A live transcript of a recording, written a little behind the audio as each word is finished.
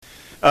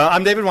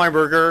I'm David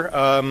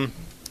Weinberger.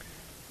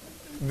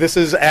 This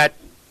is at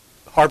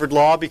Harvard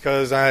Law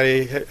because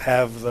I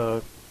have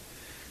the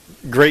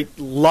great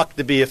luck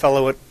to be a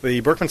fellow at the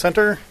Berkman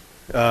Center,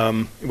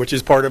 which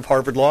is part of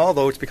Harvard Law,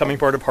 although it's becoming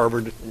part of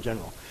Harvard in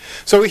general.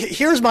 So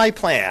here's my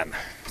plan.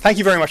 Thank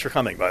you very much for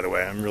coming, by the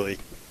way. I'm really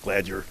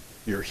glad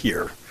you're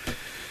here.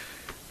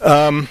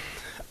 I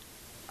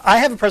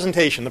have a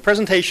presentation. The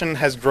presentation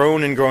has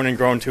grown and grown and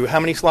grown to how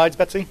many slides,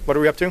 Betsy? What are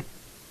we up to?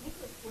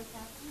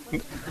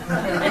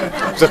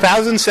 It's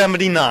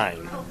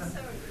 1,079.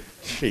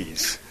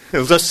 Jeez.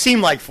 It'll just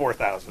seem like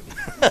 4,000.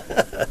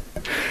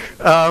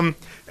 And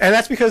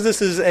that's because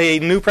this is a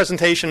new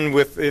presentation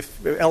with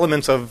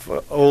elements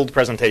of old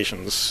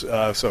presentations,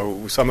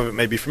 so some of it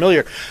may be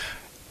familiar.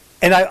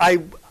 And I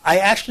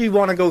actually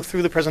want to go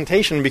through the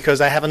presentation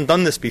because I haven't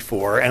done this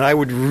before, and I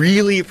would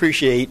really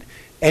appreciate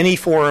any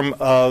form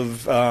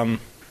of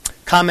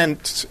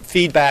comment,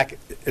 feedback,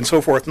 and so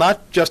forth,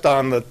 not just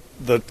on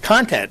the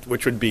content,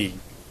 which would be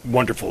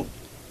wonderful,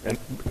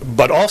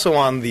 but also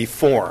on the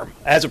form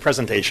as a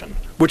presentation.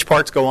 Which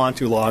parts go on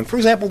too long? For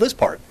example, this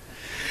part.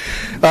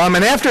 And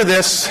after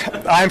this,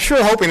 I'm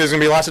sure hoping there's going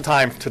to be lots of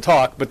time to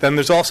talk, but then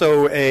there's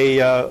also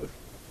a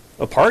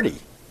party.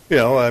 You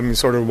know,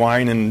 sort of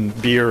wine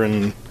and beer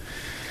and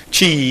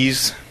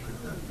cheese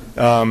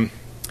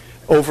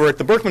over at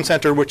the Berkman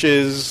Center, which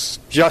is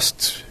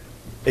just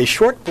a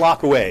short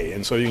block away.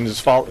 And so you can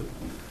just follow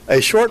a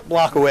short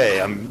block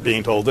away, I'm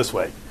being told, this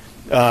way.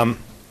 And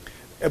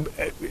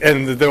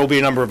there will be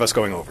a number of us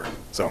going over.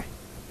 So,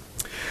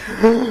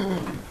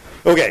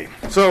 okay.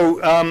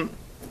 So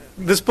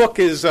this book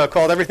is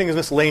called Everything is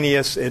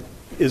Miscellaneous. It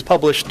is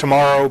published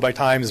tomorrow by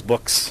Times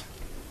Books.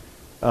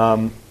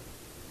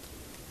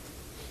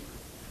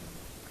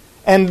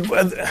 And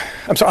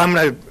I'm sorry, I'm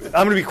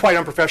going to be quite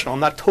unprofessional. I'm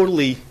not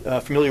totally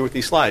familiar with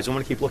these slides. I'm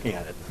going to keep looking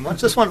at it.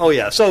 What's this one? Oh,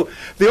 yeah. So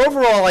the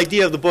overall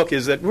idea of the book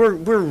is that we're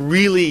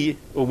really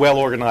a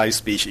well-organized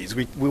species.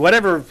 We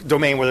whatever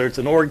domain, whether it's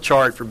an org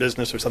chart for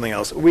business or something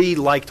else, we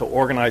like to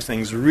organize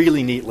things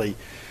really neatly.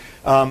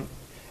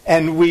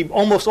 And we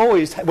almost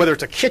always, whether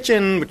it's a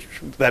kitchen, which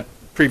that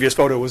previous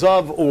photo was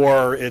of,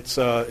 or it's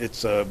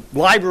a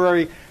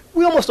library,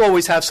 we almost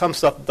always have some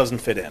stuff that doesn't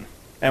fit in.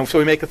 And so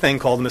we make a thing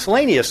called a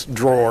miscellaneous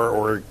drawer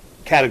or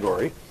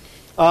category.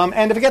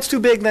 And if it gets too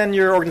big, then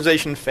your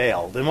organization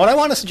failed. And what I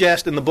want to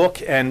suggest in the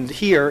book and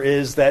here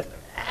is that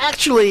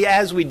actually,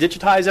 as we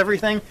digitize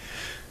everything,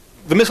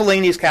 the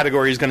miscellaneous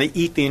category is going to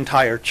eat the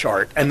entire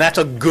chart. And that's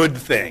a good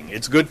thing.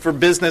 It's good for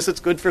business. It's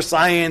good for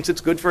science.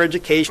 It's good for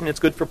education. It's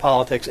good for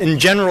politics. In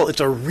general,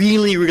 it's a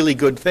really, really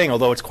good thing,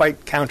 although it's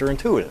quite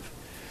counterintuitive.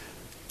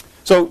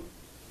 So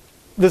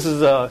this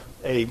is a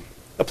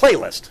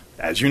playlist.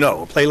 As you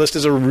know, a playlist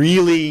is a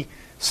really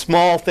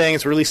small thing.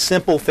 It's a really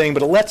simple thing,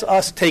 but it lets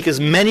us take as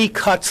many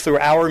cuts through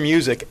our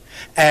music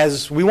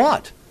as we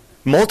want.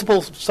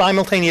 Multiple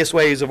simultaneous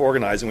ways of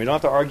organizing. We don't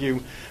have to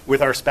argue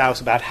with our spouse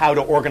about how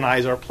to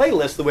organize our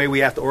playlist the way we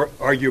have to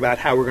argue about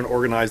how we're going to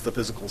organize the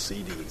physical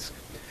CDs.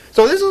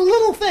 So this is a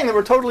little thing that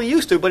we're totally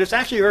used to, but it's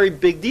actually a very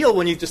big deal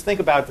when you just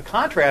think about the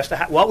contrast to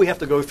what we have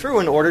to go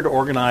through in order to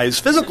organize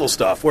physical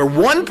stuff, where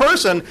one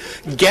person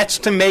gets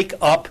to make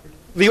up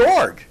the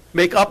org.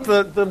 Make up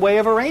the way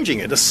of arranging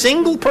it. A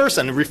single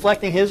person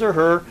reflecting his or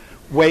her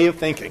way of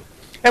thinking.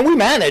 And we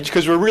manage,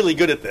 because we're really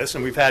good at this,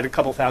 and we've had a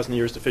couple thousand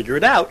years to figure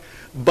it out,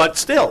 but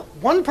still,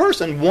 one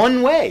person,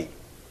 one way.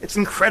 It's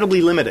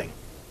incredibly limiting.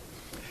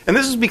 And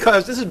this is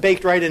because this is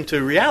baked right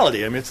into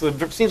reality. I mean,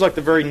 it seems like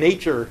the very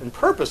nature and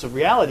purpose of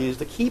reality is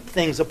to keep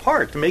things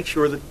apart, to make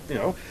sure that,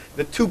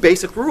 the two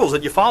basic rules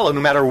that you follow,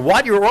 no matter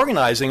what you're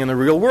organizing in the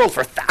real world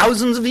for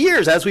thousands of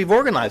years as we've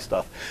organized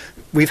stuff.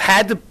 We've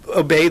had to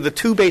obey the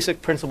two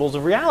basic principles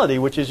of reality,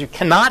 which is you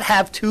cannot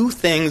have two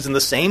things in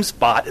the same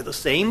spot at the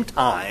same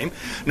time,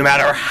 no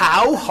matter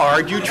how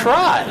hard you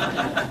try.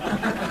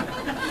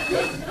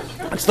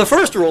 That's the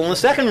first rule. And the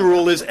second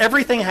rule is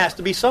everything has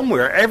to be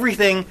somewhere.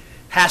 Everything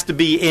has to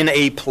be in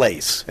a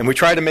place. And we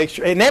try to make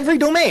sure, in every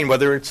domain,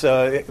 whether it's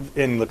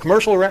in the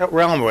commercial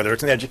realm, whether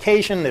it's in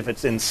education, if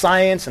it's in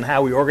science and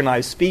how we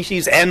organize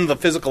species and the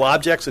physical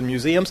objects in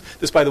museums.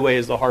 This, by the way,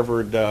 is the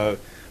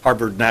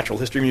Harvard Natural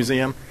History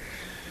Museum.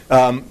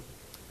 In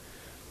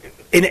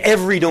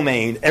every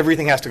domain,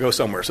 everything has to go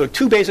somewhere. So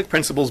two basic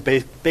principles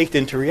baked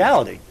into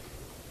reality,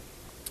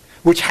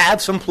 which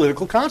have some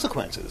political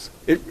consequences.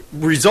 It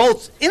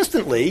results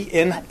instantly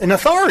in an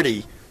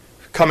authority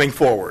coming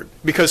forward,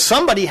 because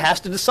somebody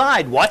has to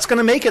decide what's going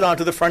to make it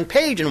onto the front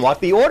page and what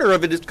the order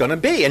of it is going to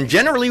be. And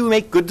generally, we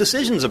make good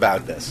decisions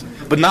about this.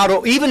 But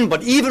even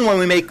when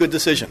we make good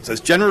decisions, as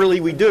generally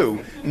we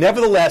do,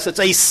 nevertheless, it's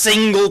a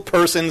single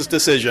person's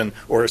decision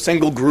or a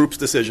single group's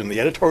decision,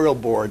 the editorial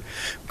board,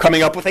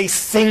 coming up with a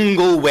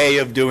single way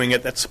of doing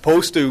it that's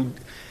supposed to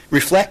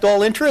reflect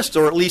all interests,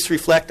 or at least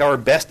reflect our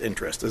best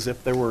interest, as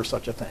if there were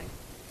such a thing.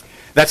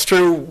 That's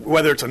true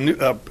whether it's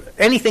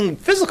anything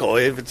physical,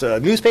 if it's a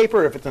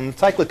newspaper, if it's an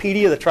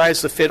encyclopedia that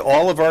tries to fit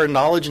all of our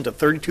knowledge into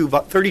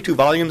 32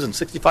 volumes and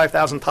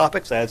 65,000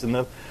 topics, as in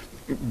the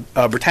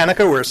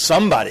Britannica, where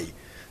somebody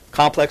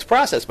complex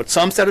process, but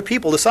some set of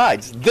people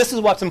decides this is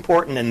what's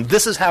important and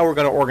this is how we're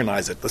going to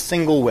organize it, the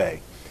single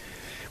way.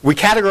 We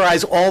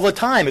categorize all the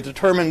time. It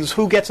determines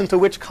who gets into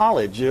which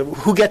college,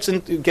 who gets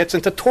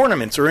into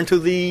tournaments or into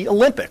the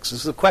Olympics.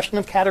 This is a question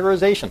of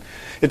categorization.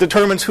 It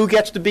determines who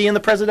gets to be in the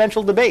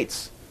presidential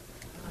debates.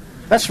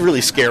 That's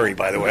really scary,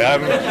 by the way.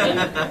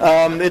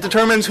 It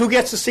determines who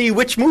gets to see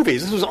which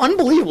movies. This was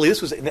unbelievably,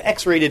 this was an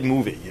X-rated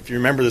movie. If you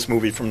remember this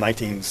movie from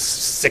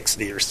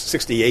 1960 or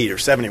 68 or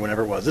 70,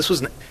 whenever it was. This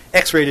was an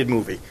X-rated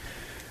movie.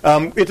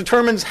 It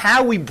determines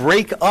how we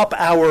break up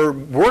our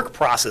work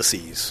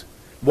processes.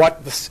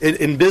 What,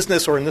 in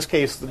business, or in this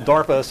case,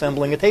 DARPA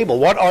assembling a table,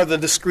 what are the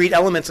discrete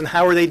elements and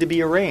how are they to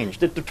be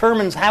arranged? It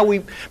determines how we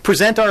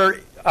present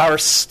our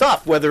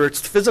stuff, whether it's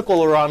physical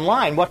or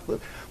online.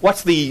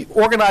 What's the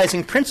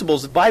organizing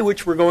principles by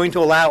which we're going to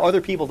allow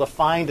other people to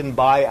find and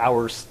buy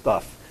our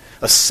stuff?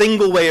 A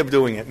single way of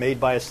doing it, made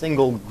by a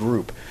single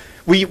group.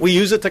 We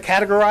use it to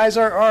categorize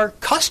our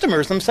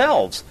customers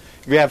themselves.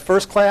 We have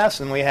first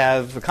class, and we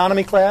have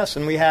economy class,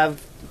 and we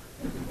have,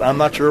 I'm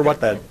not sure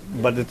what that,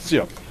 but it's,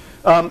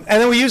 and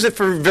then we use it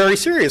for very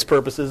serious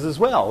purposes as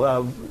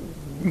well.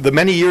 The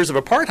many years of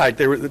apartheid,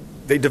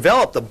 they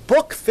developed a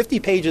book 50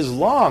 pages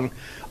long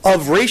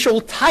of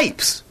racial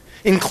types,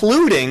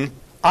 including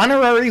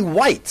honorary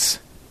whites.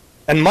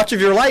 And much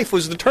of your life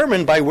was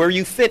determined by where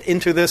you fit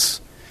into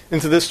this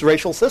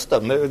racial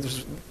system.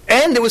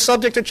 And it was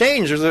subject to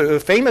change. There's a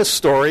famous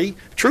story,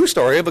 true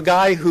story, of a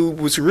guy who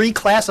was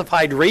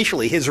reclassified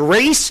racially. His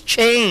race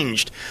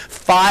changed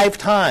 5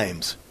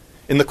 times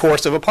in the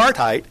course of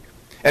apartheid,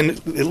 and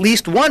at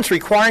least once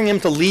requiring him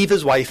to leave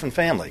his wife and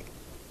family.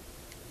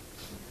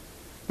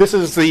 This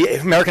is the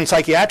American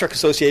Psychiatric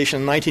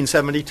Association in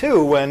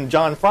 1972 when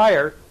John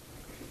Fryer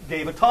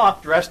gave a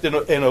talk dressed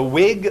in a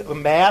wig, a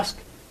mask,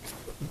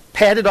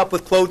 padded up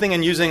with clothing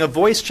and using a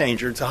voice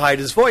changer to hide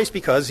his voice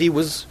because he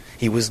was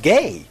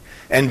gay.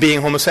 And being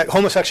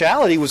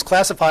homosexuality was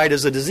classified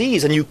as a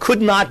disease, and you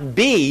could not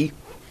be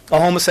a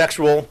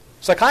homosexual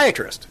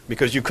psychiatrist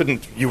because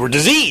you were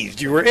diseased,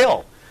 you were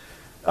ill.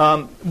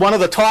 One of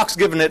the talks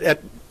given at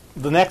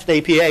the next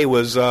APA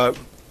was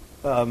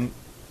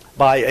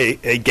by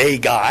a gay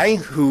guy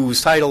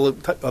whose title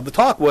of the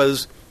talk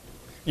was,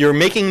 "You're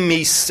making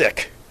me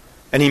sick."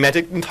 And he meant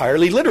it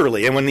entirely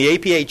literally. And when the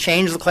APA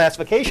changed the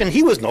classification,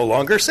 he was no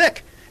longer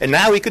sick. And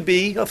now he could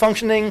be a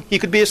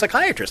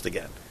psychiatrist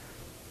again.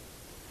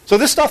 So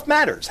this stuff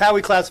matters. How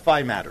we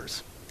classify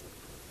matters.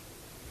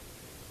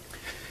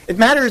 It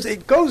matters,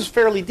 it goes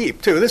fairly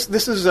deep, too.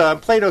 This is,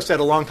 Plato said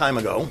a long time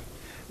ago,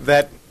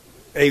 that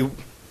the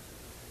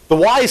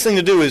wise thing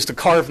to do is to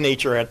carve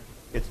nature at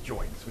its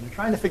joints. When you're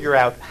trying to figure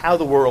out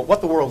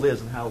what the world is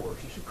and how it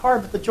works, you should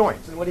carve at the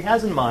joints. And what he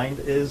has in mind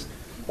is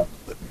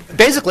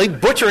basically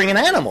butchering an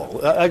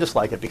animal. I just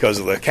like it because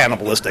of the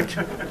cannibalistic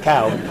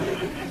cow.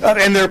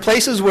 And there are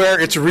places where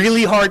it's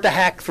really hard to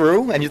hack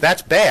through, and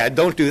that's bad.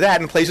 Don't do that.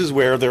 And places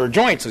where there are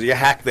joints, so you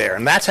hack there.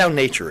 And that's how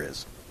nature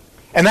is.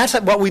 And that's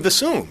what we've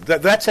assumed.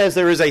 That says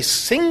there is a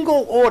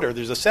single order.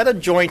 There's a set of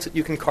joints that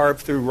you can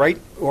carve through right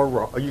or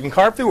wrong. You can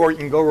carve through or you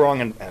can go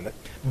wrong and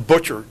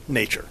butcher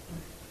nature.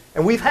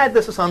 And we've had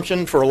this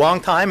assumption for a long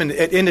time, and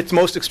in its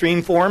most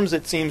extreme forms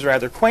it seems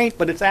rather quaint,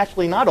 but it's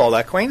actually not all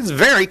that quaint. It's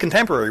very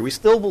contemporary. We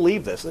still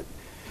believe this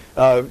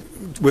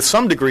with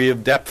some degree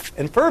of depth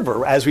and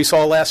fervor, as we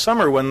saw last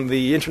summer when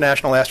the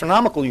International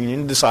Astronomical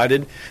Union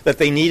decided that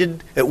we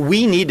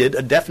needed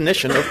a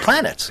definition of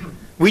planets.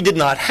 We did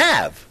not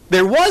have.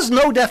 There was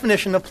no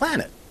definition of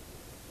planet.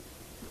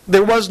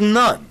 There was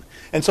none.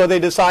 And so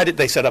they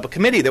set up a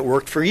committee that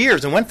worked for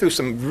years and went through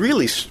some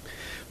really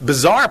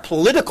bizarre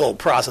political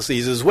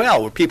processes as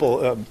well, with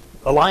people,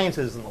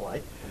 alliances and the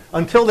like,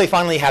 until they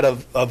finally had a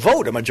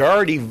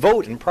majority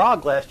vote in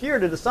Prague last year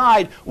to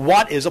decide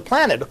what is a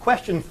planet, a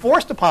question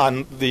forced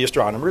upon the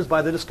astronomers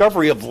by the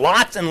discovery of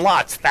lots and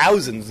lots,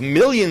 thousands,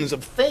 millions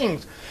of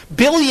things,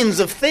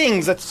 billions of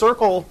things that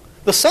circle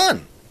the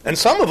sun. And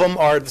some of them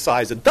are the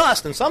size of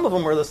dust, and some of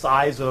them are the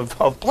size of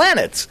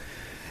planets.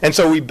 And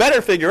so we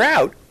better figure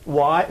out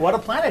what a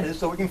planet is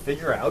so we can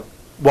figure out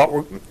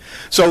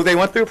So they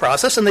went through a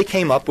process, and they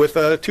came up with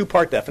a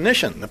 2-part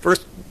definition. The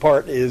first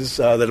part is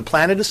that a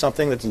planet is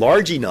something that's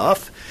large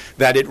enough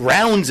that it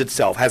rounds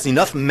itself, has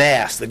enough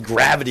mass that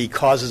gravity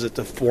causes it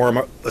to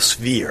form a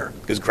sphere,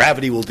 because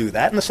gravity will do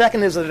that. And the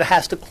second is that it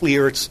has to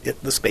clear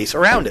the space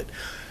around it.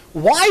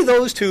 Why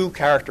those 2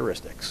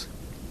 characteristics?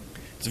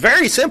 It's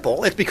very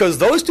simple. It's because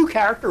those 2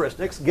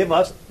 characteristics give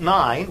us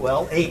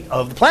 8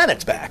 of the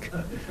planets back.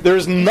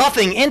 There's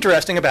nothing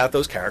interesting about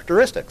those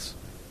characteristics.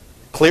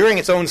 Clearing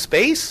its own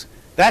space,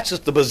 that's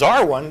just the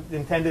bizarre one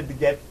intended to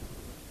get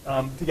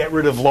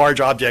rid of large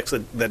objects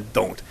that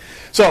don't.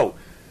 So,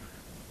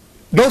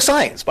 no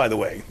science, by the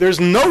way.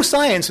 There's no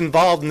science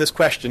involved in this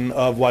question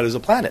of what is a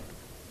planet.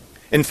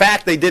 In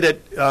fact, they did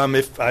it,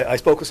 I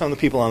spoke with some of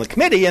the people on the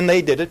committee, and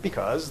they did it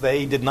because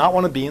they did not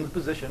want to be in the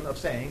position of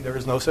saying there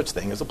is no such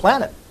thing as a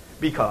planet,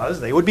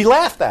 because they would be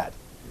laughed at.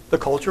 the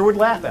culture would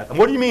laugh at them.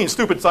 What do you mean,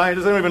 stupid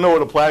scientists? They don't even know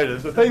what a planet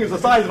is. The thing is the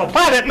size of a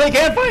planet, and they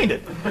can't find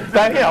it.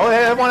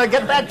 They want to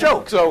get that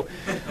joke. So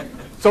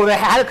they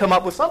had to come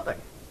up with something.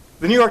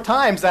 The New York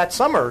Times that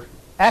summer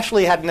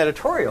actually had an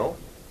editorial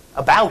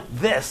about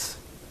this.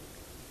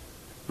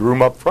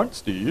 Room up front,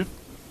 Steve.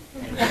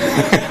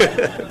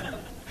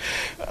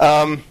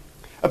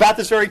 About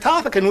this very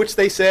topic, in which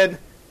they said,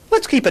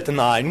 let's keep it to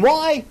 9.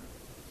 Why?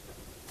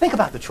 Think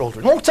about the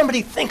children. Won't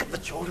somebody think of the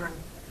children?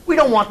 We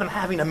don't want them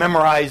having to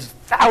memorize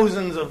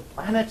thousands of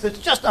planets. It's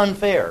just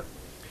unfair.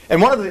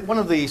 And one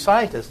of the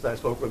scientists that I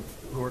spoke with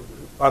who were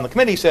on the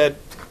committee said,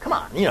 come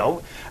on,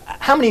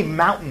 how many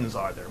mountains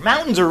are there?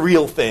 Mountains are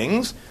real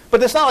things,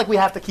 but it's not like we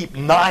have to keep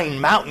 9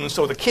 mountains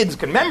so the kids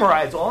can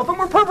memorize all of them.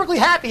 We're perfectly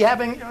happy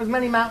having as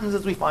many mountains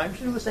as we find. We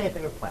should do the same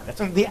thing with planets.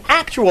 And the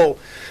actual,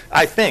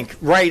 I think,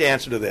 right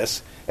answer to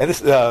this, and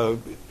this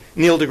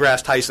Neil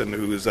deGrasse Tyson,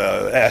 who's an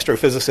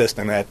astrophysicist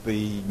and at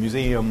the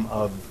Museum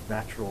of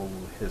Natural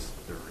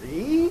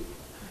History,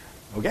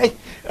 okay,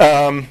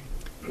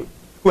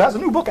 who has a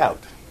new book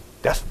out,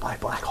 Death by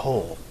Black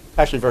Hole.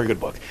 Actually, a very good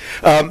book.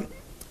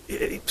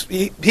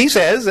 He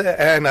says,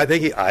 and I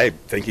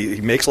think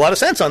he makes a lot of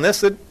sense on this,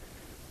 that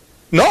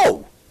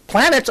no,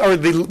 planets are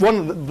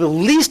one of the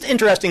least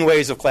interesting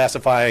ways of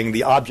classifying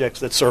the objects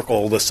that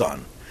circle the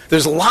sun.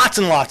 There's lots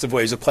and lots of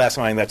ways of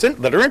classifying that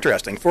are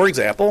interesting. For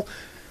example,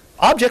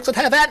 objects that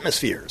have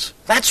atmospheres.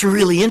 That's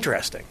really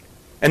interesting.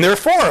 And there are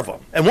 4 of them.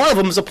 And one of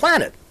them is a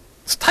planet.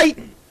 It's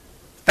Titan.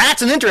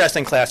 That's an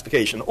interesting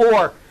classification.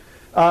 Or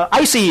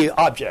icy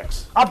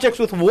objects. Objects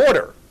with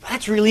water.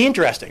 That's really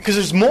interesting. Because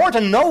there's more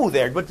to know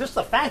there. But just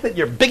the fact that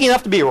you're big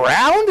enough to be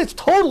around, it's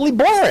totally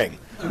boring.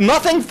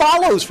 Nothing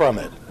follows from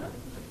it.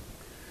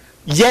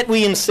 Yet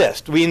we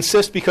insist. We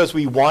insist because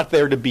we want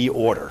there to be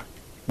order.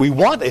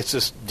 It's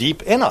just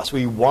deep in us.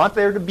 We want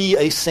there to be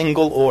a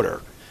single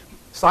order.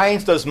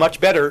 Science does much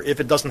better if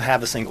it doesn't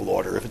have a single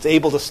order, if it's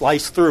able to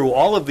slice through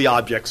all of the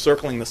objects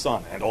circling the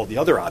sun and all the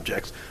other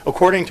objects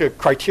according to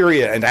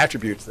criteria and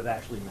attributes that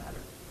actually matter.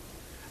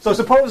 So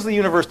suppose the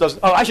universe doesn't...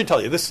 Oh, I should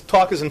tell you, this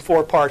talk is in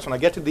 4 parts. When I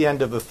get to the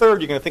end of the 3rd,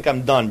 you're going to think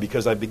I'm done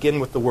because I begin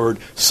with the word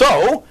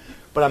so,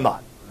 but I'm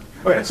not.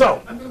 Okay,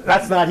 so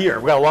that's not here.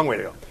 We've got a long way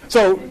to go.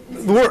 So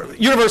the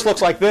universe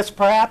looks like this,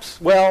 perhaps.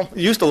 Well, it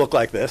used to look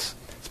like this.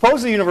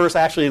 Suppose the universe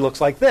actually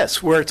looks like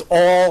this, where it's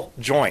all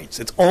joints.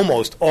 It's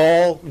almost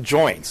all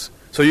joints.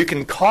 So you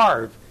can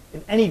carve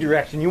in any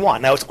direction you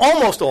want. Now, it's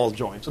almost all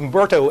joints.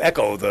 Umberto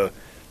Eco, the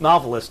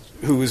novelist,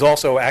 who is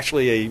also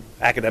actually an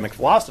academic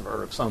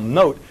philosopher of some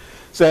note,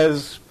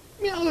 says,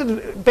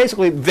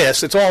 basically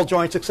this. It's all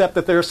joints, except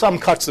that there are some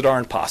cuts that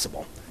aren't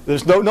possible.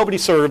 Nobody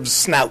serves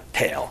snout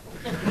tail.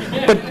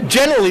 But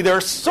generally, there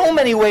are so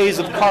many ways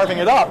of carving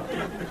it up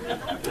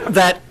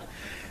that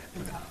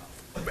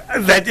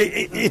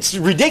it's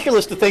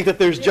ridiculous to think that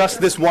there's just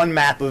this one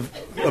map of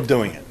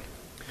doing it.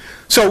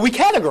 So we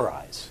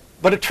categorize.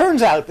 But it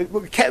turns out that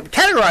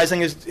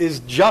categorizing is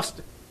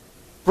just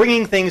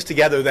bringing things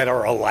together that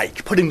are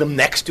alike, putting them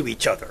next to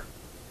each other,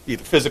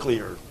 either physically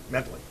or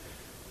mentally.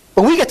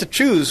 But we get to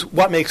choose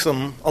what makes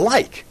them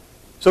alike.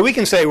 So we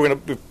can say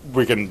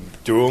we can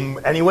do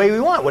them any way we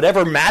want,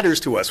 whatever matters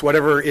to us,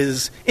 whatever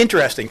is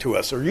interesting to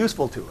us or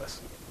useful to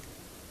us.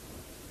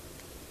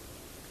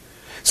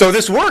 So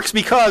this works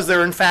because there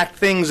are, in fact,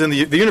 things in the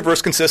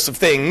universe consists of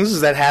things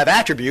that have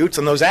attributes,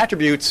 and those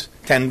attributes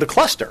tend to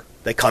cluster.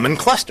 They come in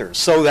clusters,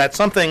 so that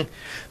something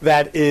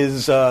that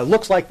is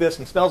looks like this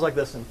and smells like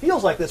this and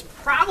feels like this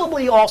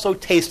probably also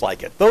tastes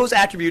like it. Those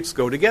attributes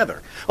go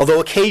together, although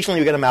occasionally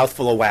you get a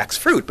mouthful of wax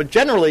fruit. But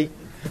generally,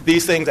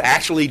 these things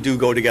actually do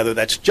go together.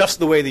 That's just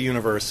the way the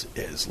universe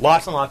is.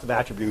 Lots and lots of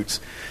attributes,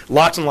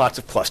 lots and lots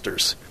of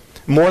clusters,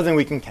 more than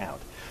we can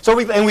count. So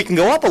we can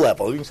go up a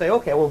level. We can say,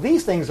 okay, well,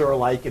 these things are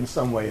alike in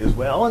some way as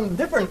well, and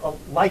different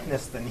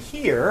likeness than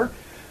here,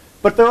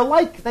 but they're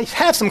alike. They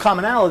have some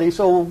commonality,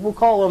 so we'll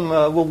call them,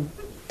 we'll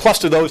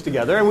cluster those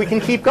together, and we can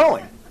keep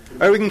going.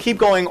 Right? We can keep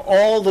going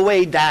all the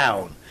way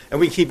down, and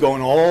we can keep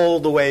going all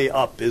the way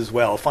up as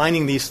well,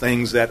 finding these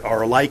things that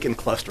are alike and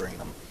clustering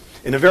them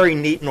in a very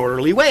neat and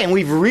orderly way, and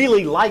we've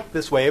really liked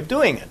this way of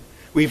doing it.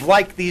 We've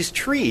liked these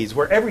trees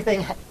where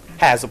everything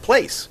has a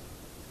place,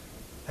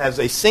 has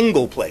a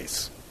single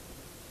place,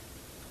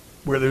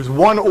 where there's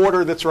one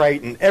order that's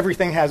right and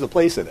everything has a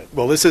place in it.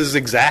 Well, this is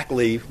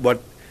exactly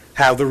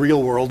how the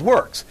real world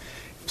works.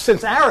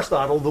 Since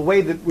Aristotle, the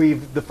way that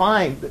we've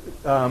defined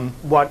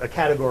what a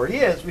category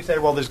is, we say,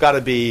 well, there's got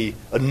to be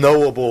a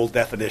knowable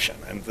definition.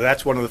 And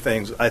that's one of the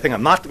things I think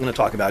I'm not going to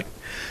talk about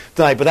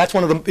tonight, but that's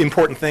one of the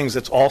important things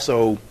that's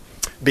also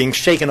being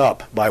shaken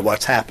up by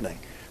what's happening.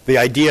 The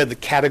idea that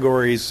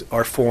categories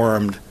are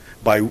formed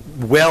by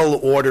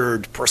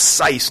well-ordered,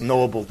 precise,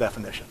 knowable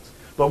definitions.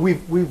 But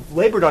we've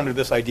labored under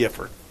this idea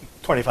for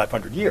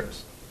 2,500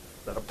 years,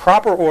 that a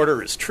proper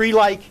order is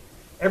tree-like,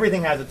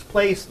 everything has its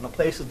place, and the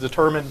place is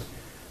determined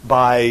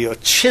by a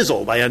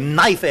chisel, by a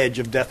knife edge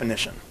of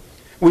definition.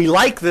 We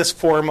like this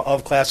form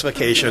of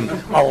classification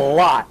a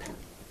lot.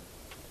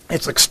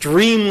 It's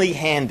extremely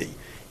handy.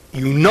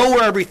 You know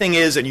where everything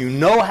is, and you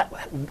know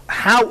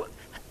how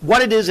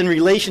what it is in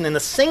relation in a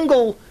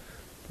single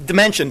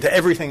dimension to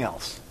everything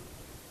else.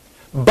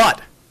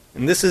 But,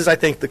 and this is, I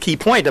think, the key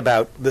point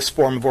about this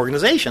form of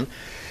organization,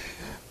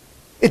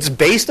 it's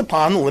based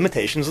upon the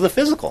limitations of the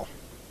physical.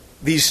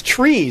 These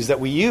trees that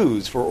we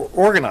use for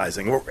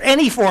organizing, or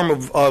any form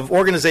of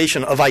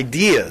organization of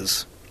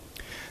ideas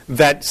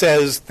that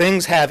says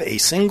things have a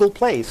single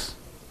place,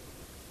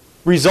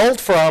 result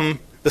from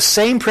the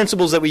same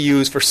principles that we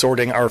use for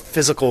sorting our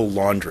physical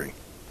laundry.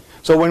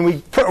 So when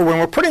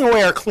we're putting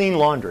away our clean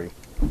laundry,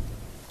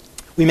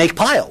 we make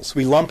piles.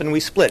 We lump and we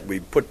split. We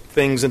put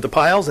things into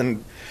piles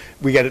and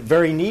we get it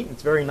very neat.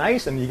 It's very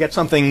nice. And you get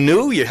something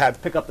new. You have to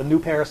pick up the new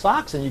pair of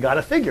socks and you got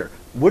to figure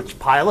which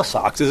pile of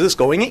socks is this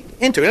going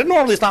into. And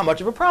normally it's not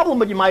much of a problem,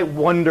 but you might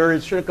wonder,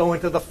 should it go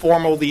into the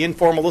formal, the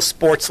informal, the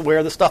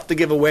sportswear, the stuff to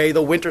give away,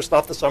 the winter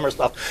stuff, the summer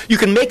stuff. You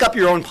can make up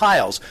your own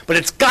piles, but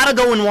it's got to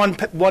go in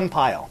one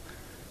pile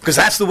because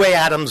that's the way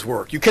atoms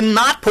work. You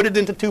cannot put it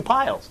into two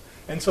piles.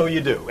 And so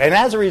you do. And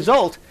as a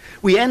result,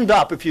 we end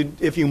up, if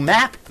you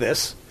mapped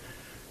this,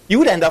 you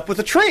would end up with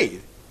a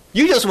tree.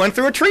 You just went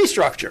through a tree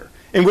structure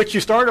in which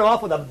you started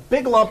off with a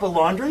big lump of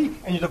laundry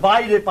and you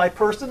divided it by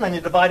person, and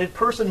you divided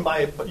person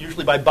by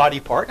usually by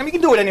body part. And you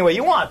can do it any way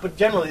you want, but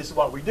generally this is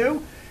what we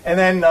do. And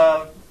then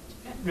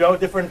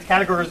different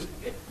categories.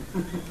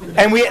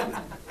 And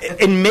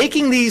in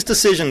making these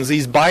decisions,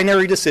 these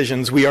binary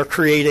decisions, we are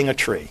creating a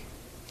tree.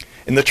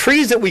 And the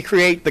trees that we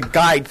create, the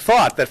guide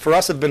thought that for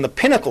us have been the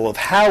pinnacle of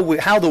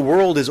how the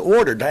world is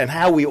ordered and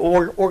how we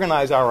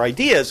organize our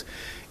ideas,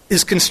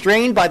 is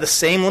constrained by the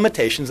same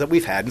limitations that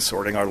we've had in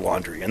sorting our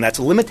laundry. And that's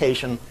a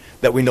limitation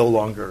that we no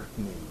longer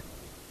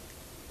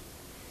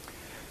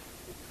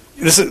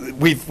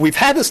need. We've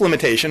had this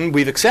limitation,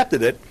 we've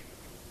accepted it,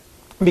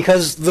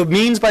 because the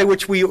means by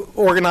which we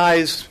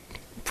organize,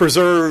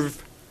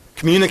 preserve,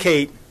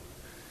 communicate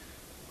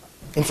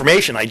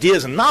information,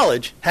 ideas, and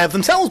knowledge have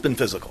themselves been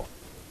physical.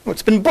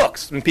 It's been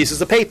books and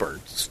pieces of paper,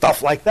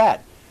 stuff like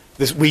that.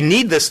 We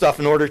need this stuff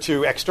in order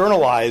to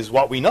externalize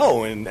what we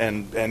know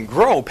and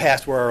grow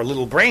past where our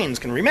little brains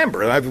can remember.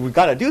 We've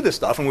got to do this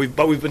stuff,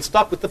 but we've been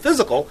stuck with the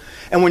physical.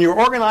 And when you're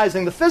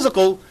organizing the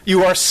physical,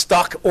 you are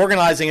stuck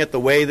organizing it the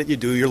way that you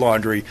do your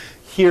laundry.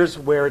 Here's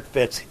where it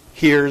fits.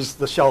 Here's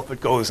the shelf it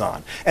goes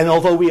on. And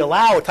although we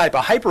allow a type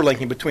of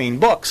hyperlinking between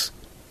books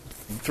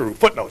through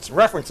footnotes and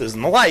references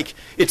and the like,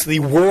 it's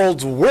the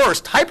world's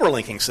worst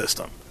hyperlinking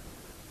system.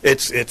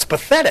 It's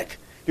pathetic.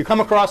 If you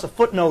come across a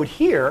footnote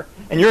here,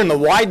 and you're in the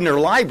Widener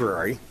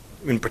library,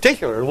 in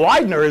particular,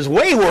 Widener is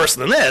way worse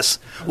than this.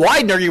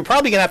 Widener, you're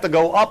probably going to have to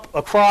go up,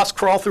 across,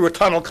 crawl through a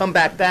tunnel, come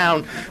back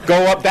down,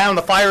 go up, down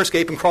the fire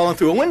escape, and crawl in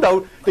through a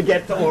window to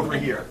get to over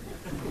here.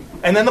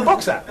 And then the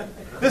book's out.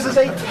 This is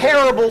a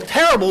terrible,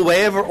 terrible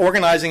way of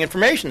organizing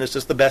information. It's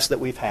just the best that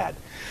we've had.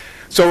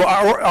 So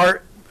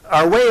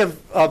our way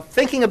of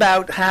thinking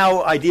about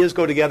how ideas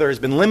go together has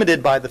been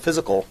limited by the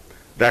physical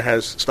that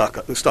has stuck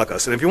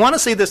us. And if you want to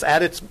see this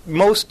at its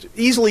most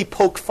easily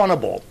poke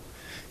funnable,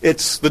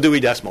 it's the Dewey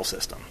Decimal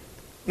System.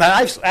 Now,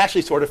 I've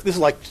actually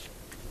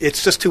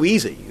it's just too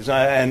easy.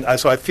 And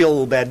so I feel a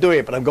little bad doing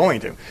it, but I'm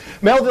going to.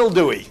 Melville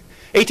Dewey,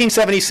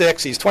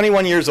 1876. He's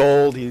 21 years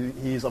old.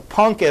 He's a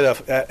punk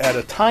at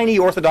a tiny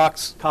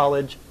Orthodox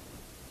college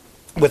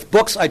with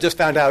books I just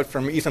found out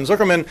from Ethan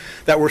Zuckerman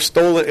that were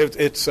stolen.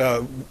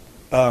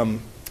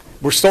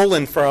 Were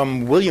stolen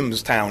from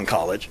Williamstown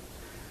College.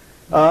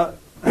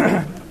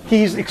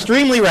 He's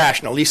extremely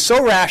rational. He's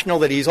so rational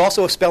that he's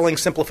also a spelling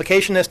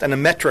simplificationist and a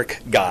metric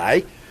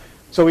guy.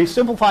 So he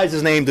simplifies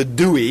his name to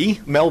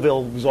Dewey.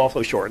 Melville was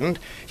also shortened.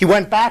 He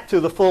went back to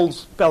the full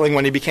spelling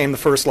when he became the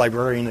first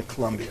librarian at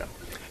Columbia.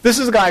 This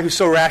is a guy who's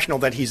so rational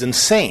that he's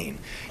insane.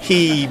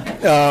 The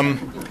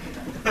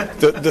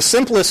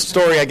simplest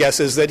story, I guess,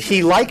 is that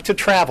he liked to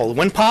travel.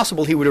 When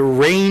possible, he would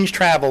arrange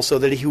travel so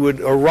that he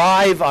would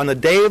arrive on a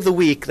day of the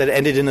week that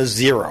ended in a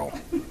 0.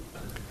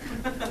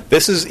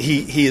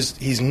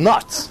 He's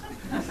nuts.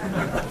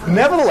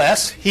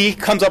 Nevertheless, he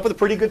comes up with a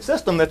pretty good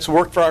system that's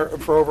worked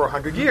for over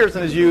 100 years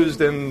and is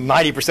used in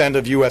 90%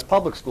 of U.S.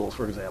 public schools,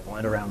 for example,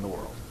 and around the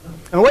world.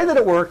 And the way that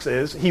it works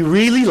is he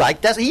really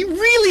liked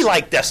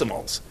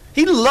decimals.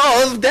 He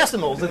loved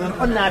decimals in an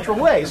unnatural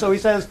way. So he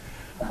says,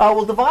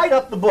 we'll divide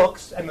up the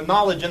books and the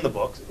knowledge in the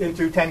books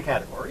into 10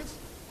 categories,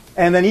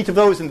 and then each of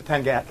those into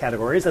 10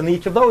 categories, and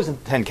each of those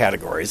into 10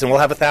 categories, and we'll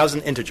have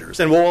 1,000 integers.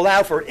 And we'll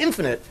allow for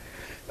infinite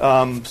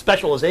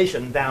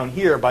specialization down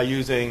here by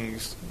using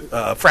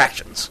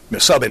fractions,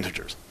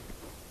 sub-integers.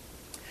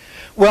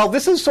 Well,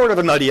 this is sort of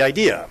a nutty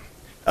idea.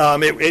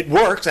 It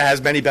works. It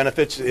has many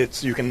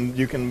benefits. You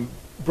can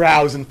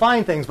browse and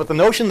find things, but the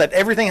notion that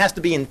everything has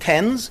to be in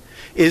tens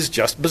is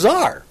just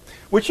bizarre,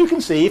 which you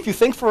can see if you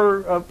think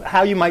for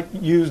how you might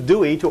use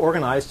Dewey to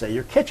organize, say,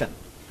 your kitchen,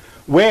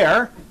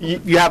 where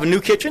you have a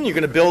new kitchen, you're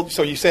going to build,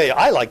 so you say,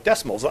 I like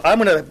decimals. I'm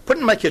going to put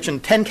in my kitchen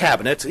 10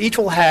 cabinets. Each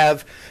will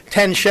have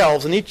 10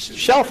 shelves, and each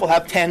shelf will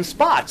have 10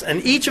 spots.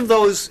 And each of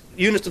those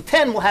units of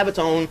 10 will have its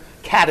own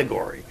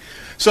category.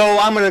 So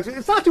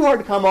it's not too hard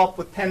to come up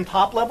with 10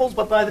 top levels,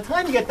 but by the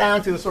time you get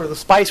down to sort of the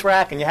spice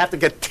rack and you have to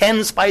get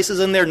 10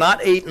 spices in there, not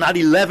 8, not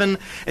 11,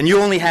 and you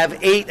only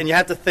have 8, and you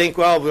have to think,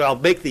 well, I'll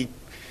make the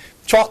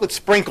chocolate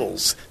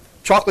sprinkles,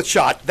 chocolate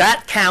shot,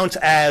 that counts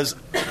as,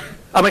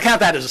 I'm going to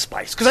count that as a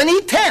spice, because I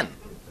need 10.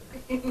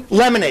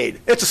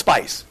 Lemonade, it's a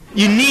spice.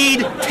 You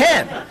need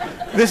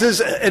 10. This is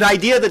an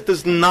idea that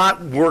does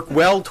not work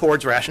well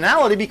towards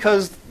rationality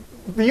because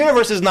the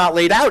universe is not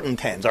laid out in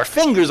tens. Our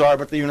fingers are,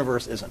 but the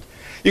universe isn't.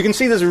 You can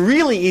see this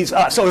really easy.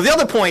 So the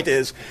other point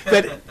is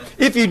that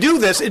if you do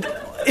this, it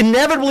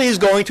inevitably is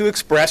going to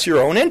express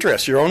your own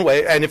interests, your own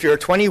way. And if you're a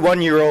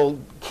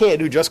 21-year-old kid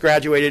who just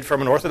graduated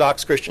from an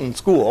Orthodox Christian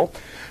school,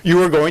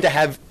 you are going to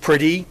have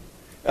pretty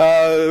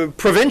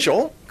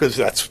provincial, because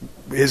that's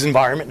his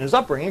environment and his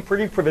upbringing,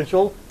 pretty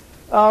provincial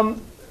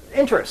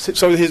interests.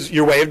 So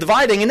your way of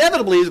dividing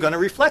inevitably is going to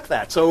reflect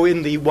that. So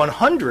in the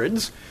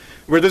 100s,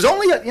 where there's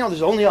only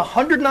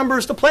 100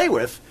 numbers to play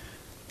with,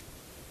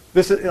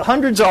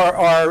 hundreds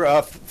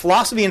are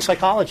philosophy and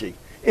psychology.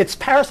 It's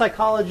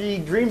parapsychology,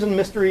 dreams and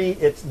mystery.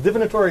 It's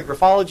divinatory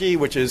graphology,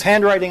 which is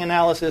handwriting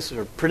analysis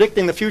or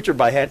predicting the future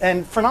by hand,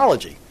 and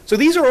phrenology. So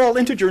these are all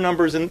integer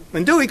numbers in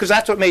Dewey because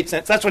that's what made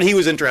sense. That's what he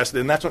was interested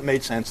in. That's what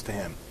made sense to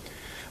him.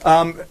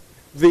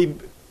 The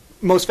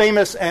most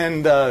famous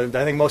and I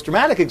think most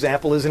dramatic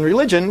example is in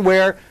religion,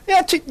 where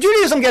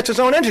Judaism gets its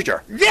own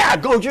integer. Yeah,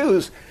 go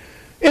Jews.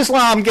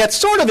 Islam gets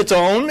sort of its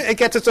own. It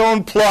gets its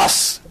own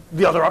plus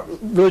the other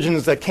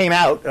religions that came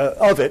out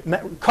of it.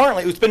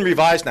 Currently, it's been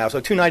revised now, so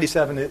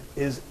 297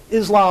 is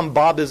Islam,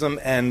 Babism,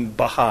 and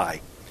Baha'i.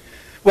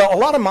 Well, a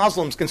lot of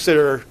Muslims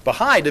consider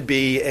Baha'i to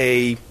be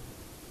the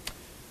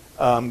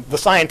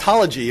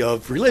Scientology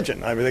of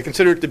religion. I mean, they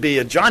consider it to be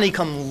a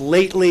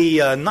Johnny-come-lately,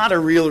 not a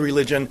real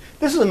religion.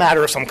 This is a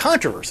matter of some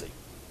controversy.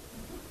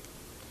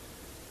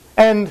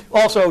 And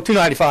also,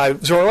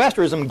 295,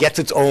 Zoroastrianism gets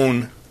its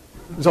own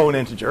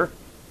integer.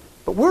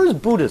 But where's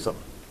Buddhism?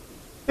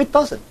 It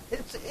doesn't.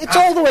 It's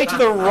all the way to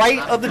the right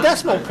of the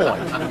decimal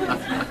point.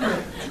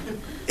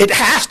 It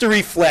has to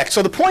reflect.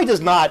 So the point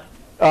is not,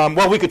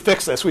 well, we could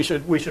fix this. We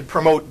should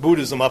promote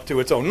Buddhism up to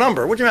its own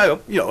number, which I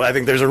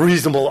think there's a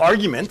reasonable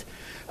argument,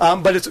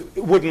 but it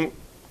wouldn't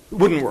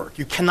work.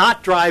 You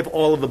cannot drive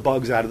all of the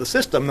bugs out of the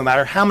system, no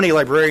matter how many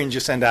librarians you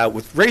send out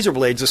with razor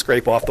blades to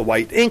scrape off the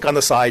white ink on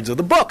the sides of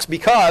the books,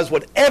 because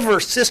whatever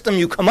system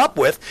you come up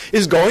with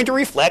is going to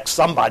reflect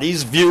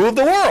somebody's view of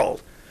the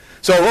world.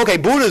 So, okay,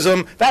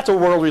 Buddhism, that's a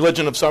world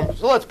religion of some,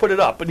 so let's put it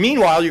up. But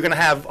meanwhile, you're going to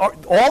have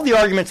all the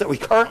arguments that we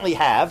currently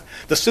have,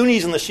 the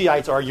Sunnis and the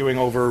Shiites arguing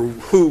over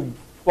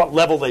what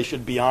level they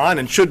should be on,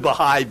 and should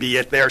Baha'i be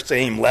at their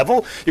same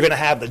level. You're going to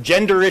have the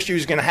gender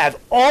issues, you're going to have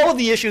all of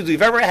the issues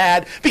we've ever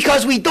had,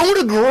 because we don't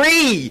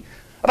agree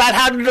about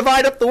how to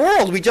divide up the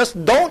world. We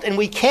just don't, and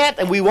we can't,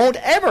 and we won't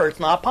ever. It's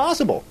not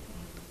possible.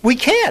 We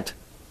can't.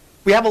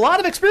 We have a lot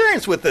of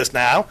experience with this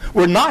now.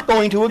 We're not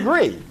going to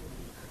agree.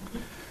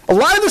 A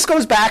lot of this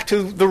goes back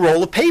to the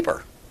role of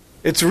paper.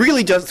 It's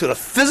really just to the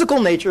physical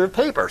nature of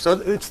paper. So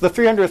it's the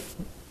 300th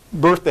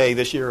birthday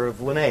this year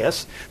of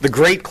Linnaeus, the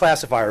great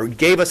classifier who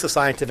gave us the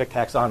scientific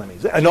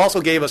taxonomies, and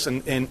also gave us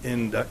in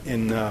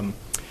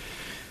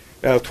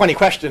 20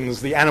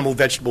 Questions the animal,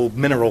 vegetable,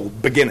 mineral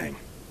beginning.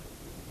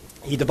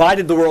 He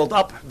divided the world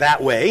up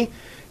that way.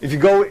 If you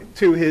go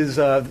to his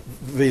the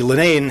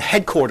Linnaean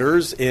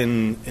headquarters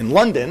in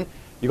London,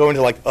 you go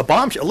into like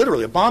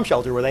literally a bomb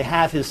shelter where they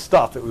have his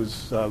stuff that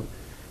was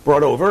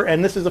brought over,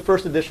 and this is the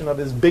first edition of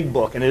his big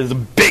book, and it is a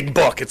big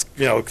book. It's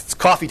it's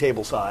coffee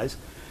table size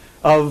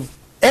of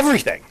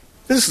everything.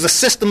 This is a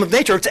system of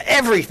nature. It's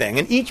everything,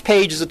 and each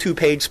page is a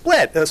 2-page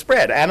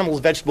spread: animals,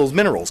 vegetables,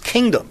 minerals,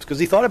 kingdoms, because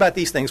he thought about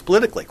these things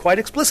politically, quite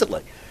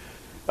explicitly,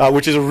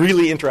 which is a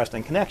really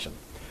interesting connection.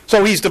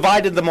 So he's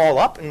divided them all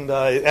up, and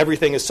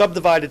everything is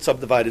subdivided.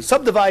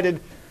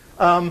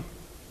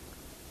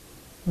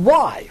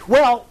 Why?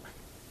 Well,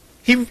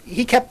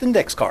 he kept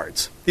index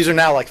cards. These are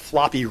now like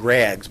floppy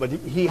rags, but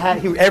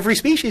every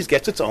species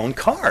gets its own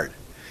card.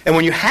 And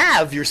when you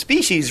have your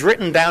species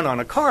written down on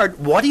a card,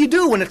 what do you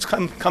do when it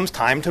comes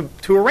time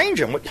to arrange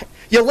them?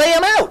 You lay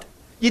them out.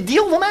 You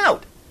deal them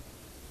out.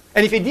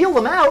 And if you deal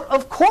them out,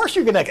 of course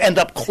you're going to end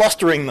up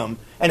clustering them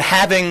and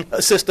having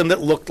a system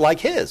that looked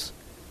like his.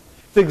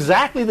 It's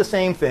exactly the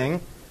same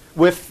thing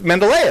with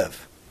Mendeleev,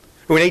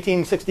 who in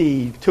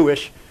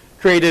 1862-ish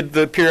created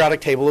the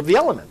periodic table of the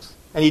elements.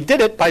 And he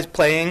did it by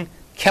playing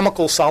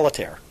chemical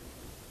solitaire.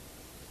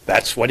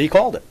 That's what he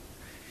called it.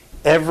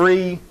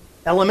 Every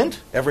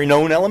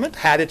known element,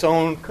 had its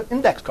own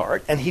index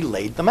card, and he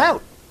laid them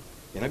out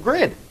in a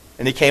grid.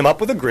 And he came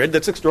up with a grid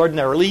that's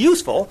extraordinarily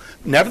useful.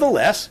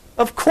 Nevertheless,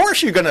 of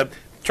course you're going to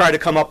try to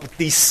come up with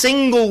the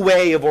single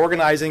way of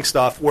organizing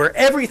stuff where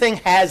everything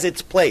has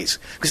its place,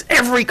 because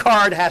every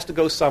card has to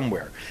go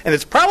somewhere. And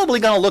it's probably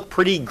going to look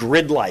pretty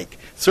grid-like.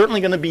 It's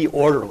certainly going to be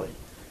orderly.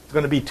 It's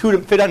going to be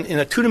fit in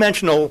a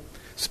two-dimensional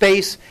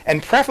space,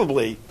 and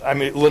preferably,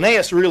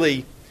 Linnaeus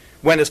really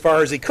went as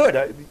far as he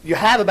could. You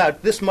have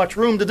about this much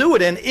room to do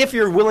it in if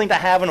you're willing to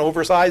have an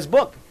oversized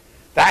book.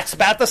 That's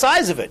about the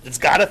size of it. It's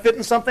got to fit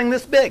in something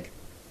this big.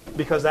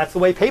 because that's the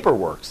way paper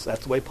works.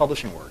 That's the way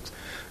publishing works.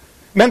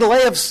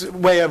 Mendeleev's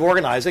way of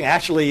organizing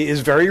actually is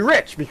very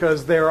rich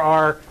because there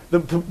are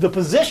the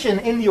position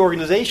in the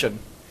organization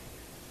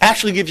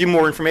actually gives you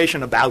more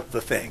information about the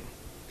thing.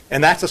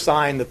 And that's a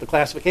sign that the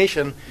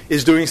classification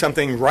is doing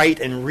something right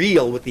and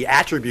real with the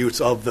attributes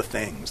of the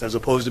things, as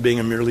opposed to being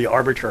a merely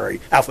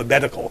arbitrary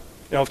alphabetical.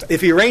 You know,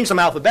 if you arrange them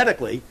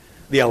alphabetically,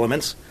 the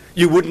elements,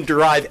 you wouldn't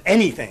derive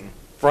anything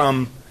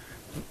from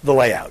the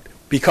layout.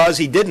 Because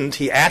he didn't,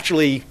 he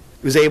actually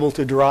was able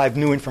to derive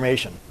new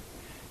information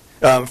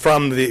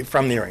from the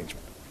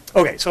arrangement.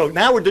 Okay, so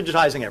now we're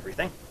digitizing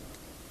everything,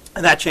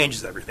 and that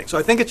changes everything. So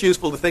I think it's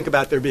useful to think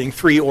about there being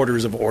 3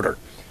 orders of order.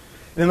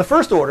 And in the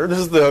first order,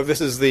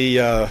 this is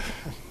the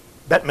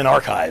Bettman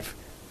archive.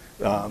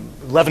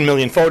 11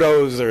 million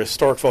photos. They're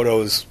historic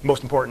photos,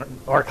 most important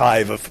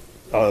archive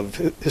of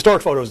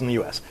historic photos in the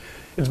U.S.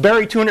 It's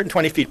buried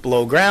 220 feet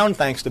below ground,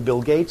 thanks to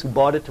Bill Gates, who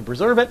bought it to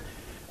preserve it.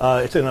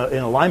 It's in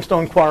a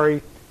limestone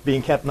quarry,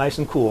 being kept nice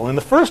and cool. In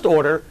the first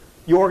order,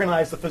 you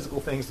organize the physical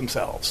things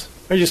themselves.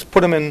 You just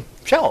put them in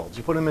shelves.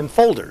 You put them in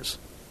folders.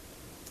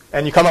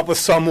 And you come up with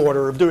some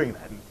order of doing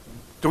that.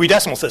 Dewey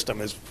Decimal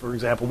System is, for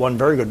example, one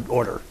very good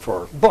order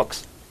for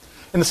books.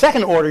 In the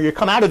second order, you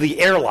come out of the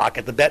airlock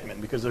at the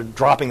Bettman because they're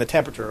dropping the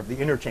temperature of the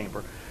inner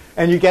chamber.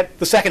 And you get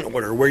the second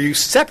order, where you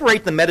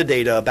separate the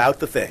metadata about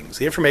the things,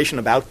 the information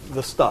about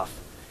the stuff,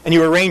 and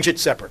you arrange it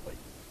separately,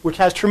 which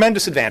has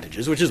tremendous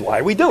advantages, which is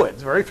why we do it.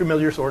 It's a very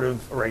familiar sort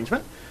of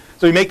arrangement.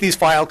 So you make these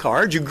file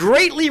cards. You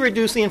greatly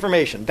reduce the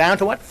information down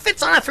to what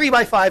fits on a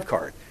 3x5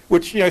 card,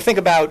 which, think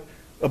about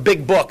a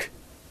big book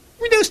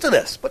reduced to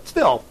this, but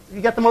still,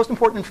 you get the most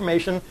important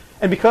information.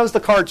 And because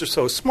the cards are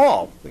so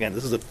small, again,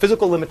 this is a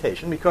physical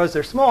limitation, because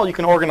they're small, you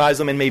can organize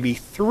them in maybe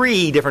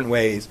 3 different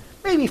ways,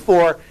 maybe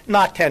 4,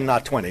 not 10,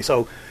 not 20.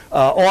 So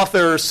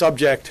author,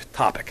 subject,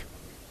 topic.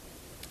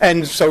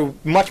 And so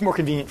much more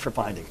convenient for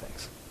finding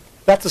things.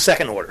 That's the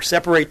second order.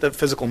 Separate the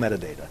physical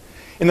metadata.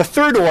 In the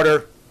third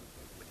order,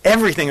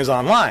 everything is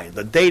online.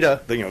 The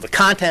data, the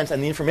contents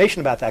and the information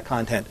about that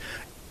content,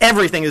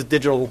 everything is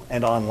digital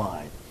and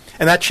online.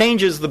 And that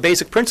changes the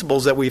basic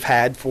principles that we've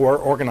had for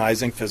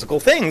organizing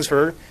physical things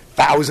for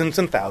thousands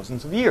and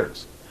thousands of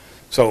years.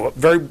 So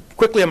very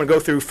quickly, I'm going to go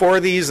through 4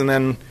 of these, and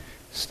then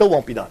still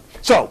won't be done.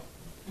 So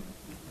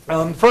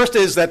first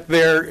is that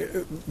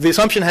the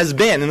assumption has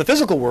been, in the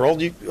physical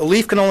world, a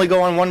leaf can only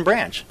go on one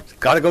branch. It's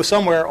got to go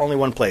somewhere, only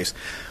one place.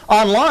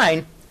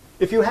 Online,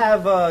 if you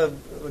have a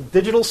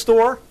digital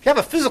store, if you have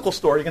a physical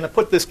store, you're going to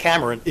put this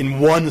camera in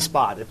one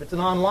spot. If it's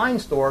an online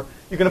store,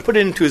 you're going to put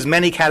it into as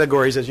many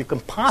categories as you can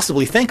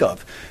possibly think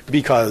of,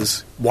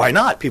 because why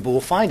not? People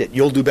will find it.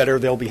 You'll do better.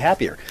 They'll be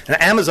happier.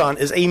 And Amazon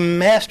is a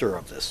master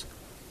of this.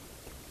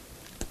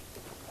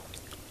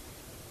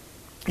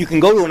 You can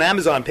go to an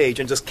Amazon page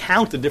and just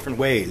count the different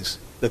ways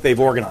that they've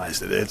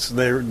organized it.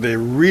 They're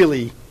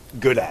really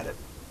good at it.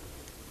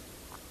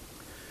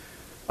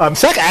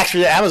 Second,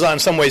 actually, Amazon in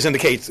some ways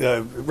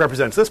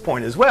represents this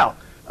point as well.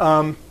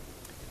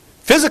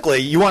 Physically,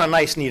 you want a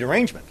nice, neat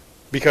arrangement,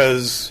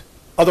 because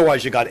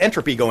otherwise you got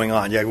entropy going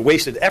on. You have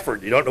wasted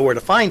effort. You don't know where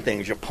to find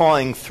things. You're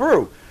pawing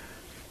through.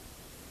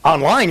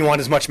 Online, you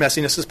want as much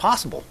messiness as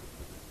possible.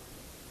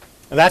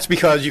 And that's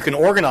because you can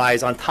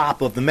organize on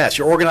top of the mess.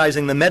 You're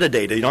organizing the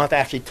metadata. You don't have to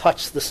actually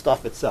touch the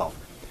stuff itself.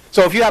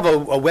 So if you have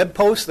a web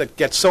post that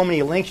gets so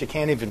many links you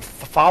can't even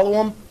follow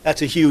them,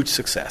 that's a huge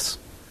success.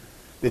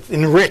 It's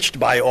enriched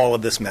by all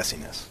of this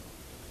messiness.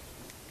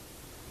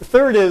 The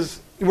third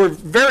is, we're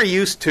very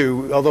used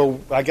to,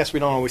 although I guess we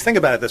don't always think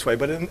about it this way,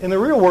 but in the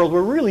real world,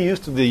 we're really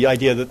used to the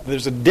idea that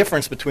there's a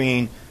difference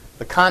between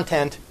the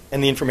content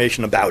and the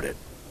information about it,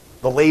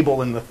 the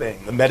label and the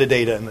thing, the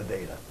metadata and the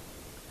data.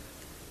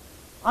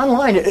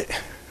 Online,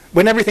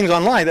 when everything's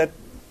online, that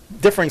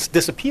difference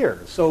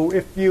disappears. So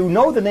if you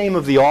know the name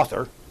of the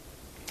author,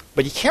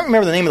 but you can't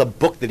remember the name of the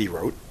book that he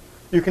wrote,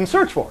 you can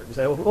search for it. You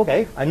say,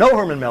 okay, I know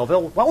Herman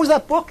Melville. What was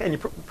that book? And you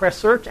press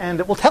search, and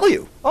it will tell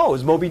you, oh, it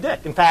was Moby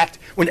Dick. In fact,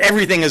 when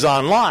everything is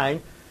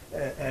online,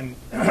 and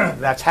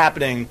that's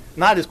happening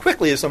not as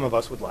quickly as some of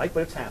us would like,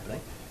 but it's happening,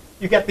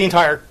 you get the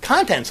entire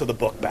contents of the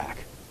book back.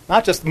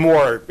 Not just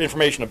more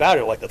information about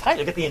it, like the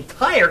title. You get the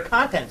entire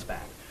contents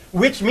back,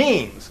 which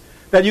means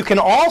that you can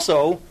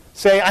also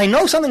say, I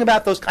know something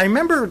about those. I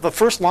remember the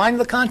first line of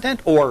the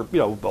content, or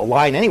a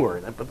line anywhere.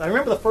 But I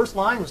remember the first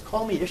line was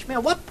 "Call Me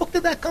Ishmael." What book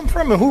did that come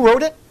from, and who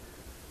wrote it?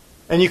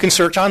 And you can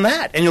search on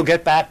that, and you'll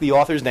get back the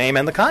author's name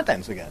and the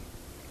contents again.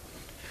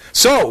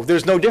 So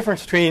there's no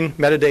difference between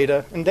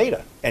metadata and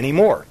data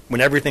anymore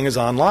when everything is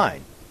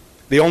online.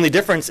 The only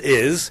difference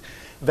is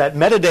that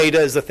metadata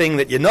is the thing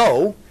that you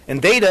know,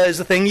 and data is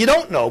the thing you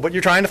don't know, but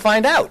you're trying to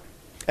find out.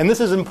 And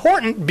this is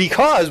important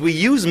because we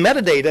use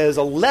metadata as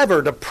a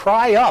lever to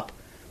pry up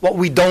what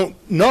we don't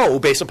know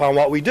based upon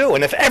what we do.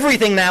 And if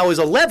everything now is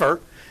a lever,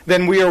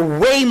 then we are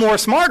way more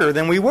smarter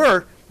than we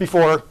were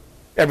before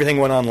everything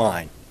went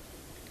online.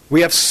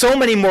 We have so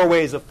many more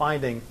ways of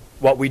finding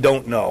what we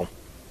don't know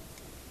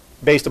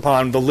based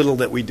upon the little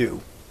that we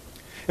do.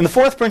 And the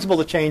fourth principle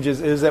that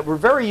changes is that we're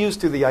very used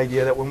to the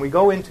idea that when we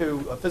go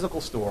into a physical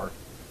store,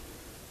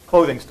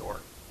 clothing store.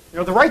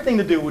 The right thing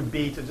to do would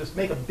be to just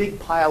make a big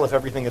pile of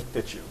everything that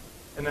fits you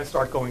and then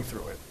start going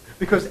through it.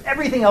 Because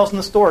everything else in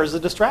the store is a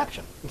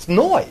distraction. It's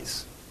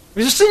noise.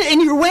 It's just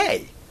in your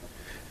way.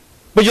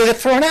 But you'll get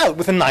thrown out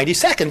within 90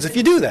 seconds if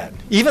you do that,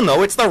 even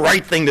though it's the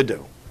right thing to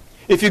do.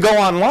 If you go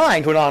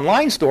online to an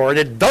online store and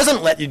it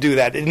doesn't let you do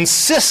that, it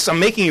insists on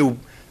making you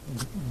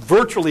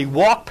virtually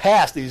walk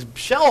past these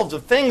shelves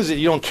of things that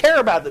you don't care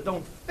about, that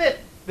don't fit.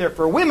 They're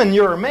for women,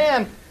 you're a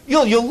man,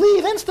 you'll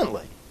leave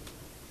instantly.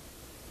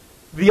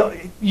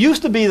 It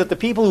used to be that the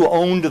people who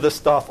owned the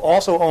stuff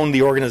also owned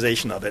the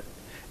organization of it,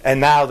 and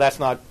now that's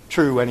not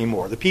true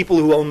anymore. The people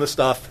who own the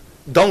stuff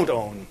don't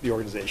own the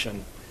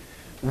organization.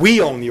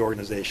 We own the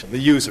organization, the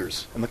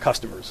users and the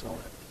customers own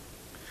it.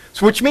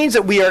 So which means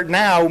that we are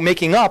now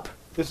making up,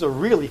 this is a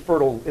really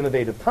fertile,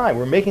 innovative time,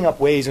 we're making up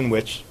ways in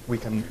which we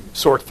can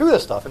sort through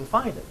this stuff and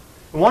find it.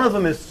 And one of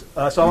them is,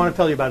 so I want to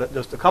tell you about it,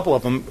 just a couple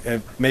of them,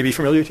 may be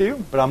familiar to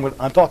you, but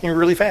I'm talking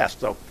really fast.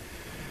 So,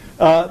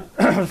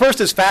 first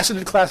is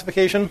faceted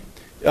classification,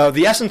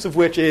 the essence of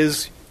which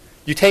is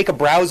you take a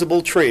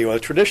browsable tree, or a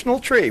traditional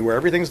tree where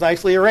everything's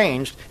nicely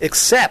arranged,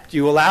 except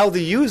you allow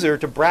the user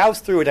to browse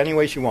through it any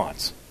way she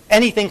wants.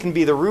 Anything can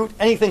be the root,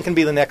 anything can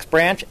be the next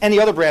branch, any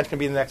other branch can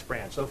be the next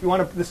branch. So if you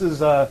want to, this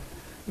is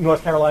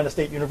North Carolina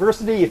State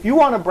University. If you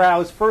want to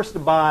browse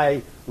first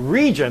by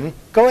region,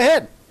 go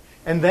ahead.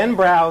 And then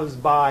browse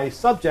by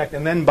subject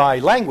and then by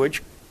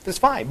language, that's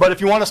fine. But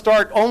if you want to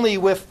start only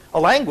with a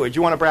language,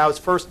 you want to browse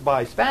first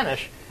by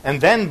Spanish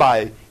and then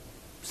by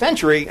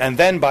century and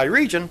then by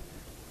region,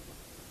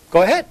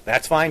 go ahead.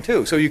 That's fine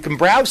too. So you can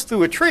browse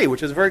through a tree,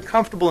 which is a very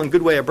comfortable and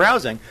good way of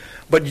browsing,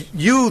 but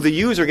you, the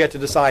user, get to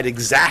decide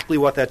exactly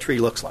what that tree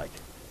looks like.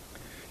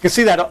 You can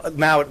see that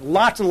now at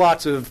lots and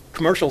lots of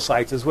commercial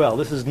sites as well.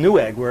 This is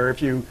Newegg, where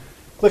if you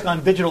click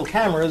on digital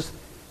cameras,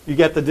 you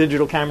get the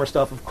digital camera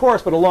stuff, of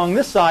course, but along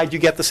this side, you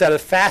get the set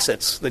of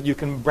facets that you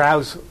can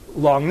browse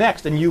along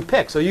next, and you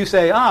pick. So you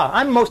say,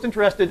 I'm most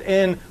interested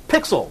in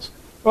pixels.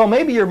 Well,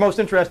 maybe you're most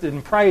interested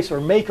in price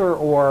or maker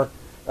or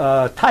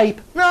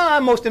type. No,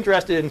 I'm most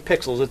interested in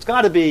pixels. It's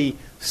got to be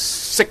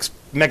 6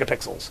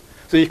 megapixels.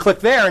 So you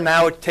click there, and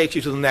now it takes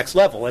you to the next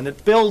level. And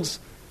it builds,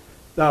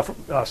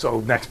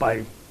 so next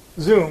by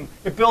zoom,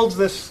 it builds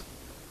this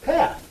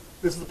path.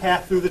 This is the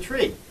path through the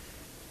tree.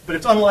 But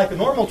it's unlike a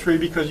normal tree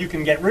because you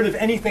can get rid of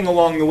anything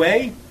along the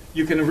way.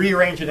 You can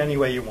rearrange it any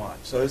way you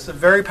want. So it's a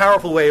very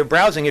powerful way of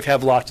browsing if you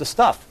have lots of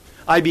stuff.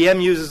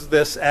 IBM uses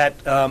this they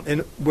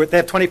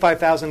have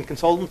 25,000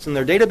 consultants in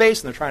their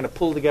database, and they're trying to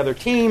pull together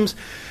teams.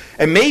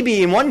 And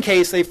maybe in one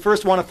case, they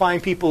first want to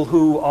find people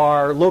who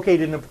are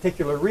located in a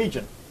particular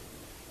region,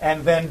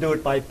 and then do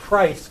it by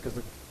price, because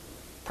they're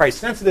price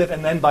sensitive,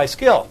 and then by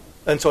skill.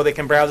 And so they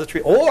can browse a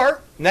tree.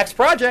 Or, next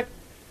project,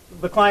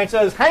 the client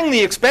says, hang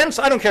the expense,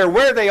 I don't care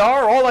where they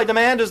are, all I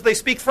demand is they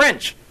speak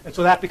French. And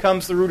so that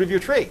becomes the root of your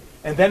tree.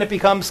 And then it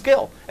becomes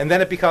skill. And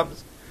then it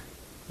becomes...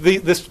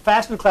 This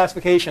faceted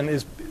classification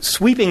is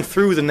sweeping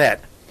through the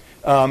net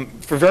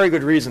for very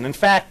good reason. In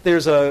fact,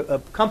 there's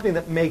a company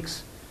that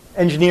makes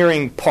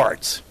engineering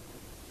parts.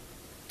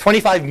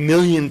 25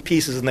 million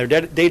pieces in their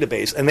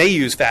database, and they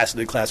use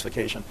faceted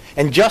classification.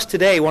 And just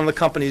today, one of the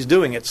companies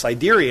doing it,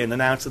 Siderian,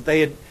 announced that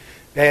they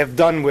have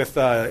done with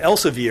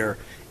Elsevier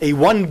a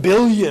 1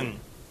 billion,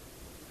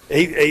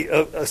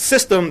 a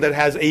system that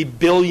has 1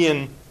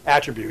 billion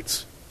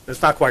attributes.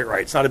 That's not quite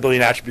right. It's not 1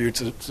 billion attributes.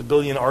 It's 1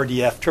 billion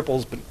RDF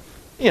triples, but,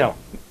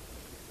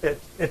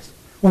 it's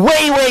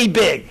way, way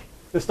big.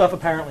 This stuff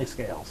apparently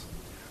scales.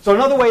 So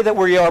another way that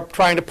we are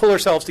trying to pull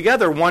ourselves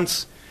together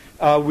once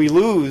we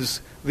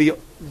lose the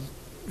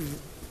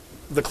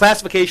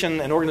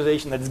classification and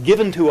organization that is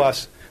given to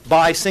us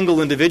by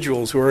single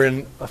individuals who are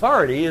in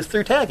authority is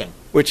through tagging,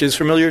 which is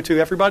familiar to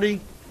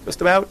everybody, just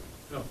about?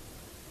 No.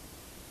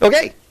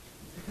 Okay.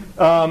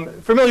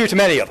 Familiar to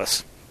many of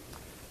us.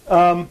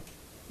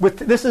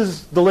 This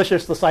is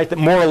Delicious, the site that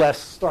more or less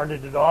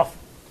started it off.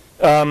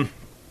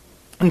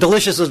 And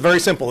Delicious is very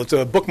simple. It's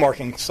a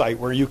bookmarking site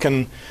where you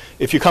can,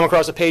 if you come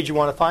across a page you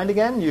want to find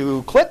again,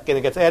 you click and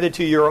it gets added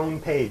to your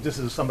own page. This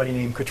is somebody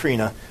named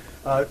Katrina.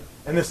 And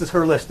this is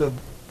her list of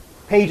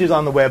pages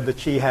on the web that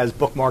she has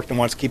bookmarked and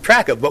wants to keep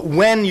track of. But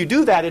when you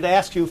do that, it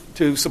asks you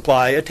to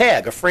supply a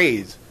tag, a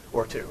phrase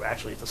or two.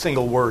 Actually, it's a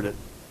single word at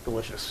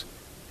Delicious,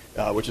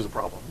 which is a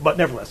problem. But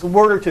nevertheless, a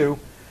word or two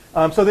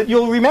so that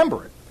you'll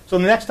remember it. So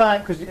the next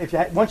time, because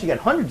once you get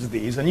hundreds of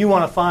these and you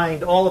want to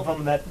find all of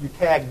them that you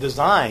tag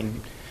design,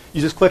 you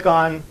just click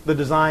on the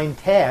design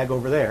tag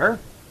over there.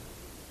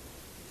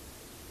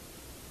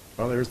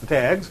 Well, there's the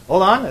tags.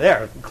 Hold on.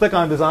 There. Click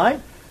on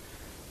design.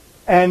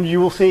 And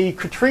you will see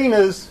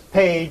Katrina's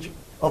page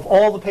of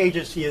all the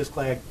pages she has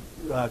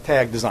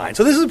tag design.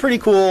 So this is a pretty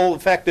cool,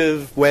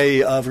 effective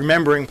way of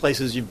remembering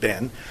places you've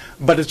been.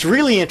 But it's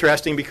really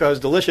interesting because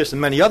Delicious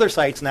and many other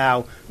sites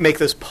now make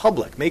this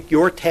public, make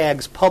your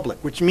tags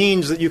public, which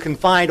means that you can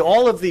find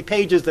all of the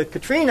pages that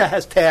Katrina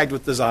has tagged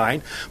with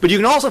design, but you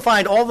can also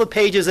find all the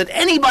pages that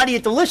anybody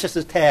at Delicious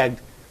has tagged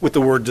with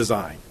the word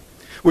design,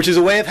 which is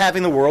a way of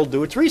having the world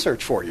do its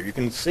research for you. You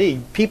can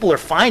see people are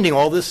finding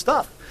all this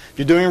stuff. If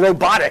you're doing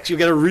robotics, you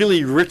get a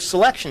really rich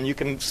selection. You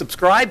can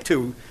subscribe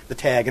to the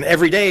tag, and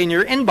every day in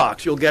your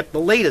inbox you'll get the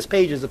latest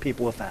pages that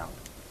people have found.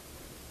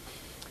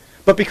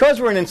 But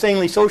because we're an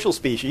insanely social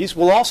species,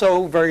 we'll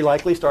also very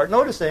likely start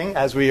noticing,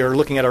 as we are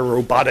looking at our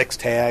robotics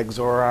tags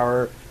or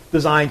our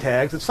design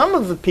tags, that some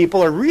of the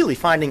people are really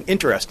finding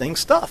interesting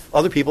stuff,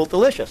 other people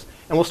delicious,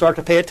 and we'll start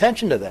to pay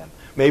attention to them.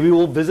 Maybe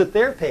we'll visit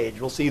their page.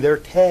 We'll see their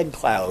tag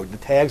cloud, the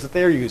tags that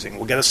they're using.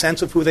 We'll get a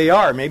sense of who they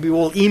are. Maybe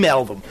we'll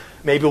email them.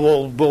 Maybe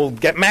we'll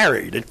get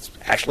married. It's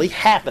actually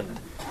happened.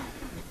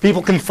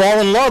 People can fall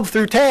in love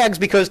through tags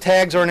because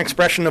tags are an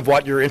expression of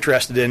what you're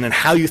interested in and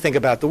how you think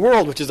about the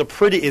world, which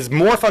is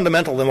more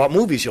fundamental than what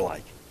movies you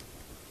like.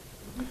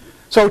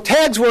 So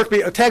tags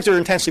are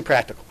intensely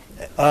practical.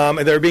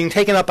 They're being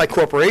taken up by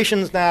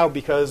corporations now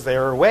because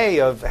they're a way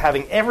of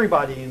having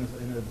everybody in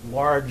a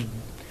large,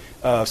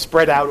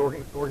 spread out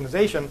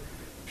organization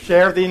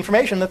share the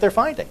information that they're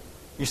finding.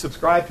 You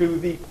subscribe to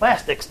the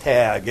plastics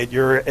tag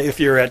if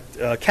you're at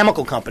a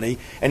chemical company,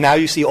 and now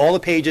you see all the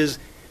pages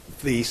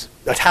the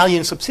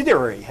Italian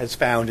subsidiary has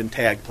found in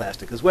tagged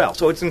plastic as well.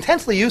 So it's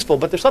intensely useful,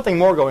 but there's something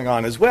more going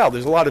on as well.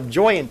 There's a lot of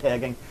joy in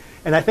tagging,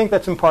 and I think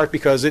that's in part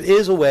because it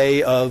is a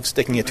way of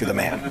sticking it to the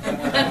man.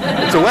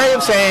 It's a way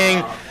of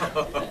saying,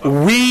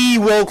 we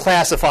will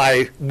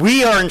classify,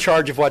 we are in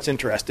charge of what's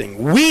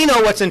interesting. We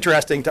know what's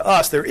interesting to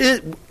us.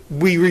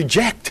 We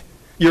reject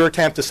your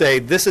attempt to say,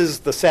 this is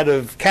the set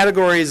of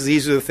categories,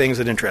 these are the things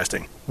that are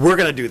interesting. We're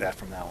going to do that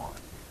from now on.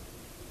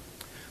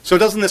 So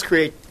doesn't this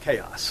create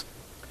chaos?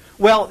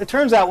 Well, it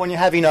turns out when you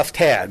have enough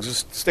tags,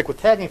 just stick with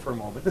tagging for a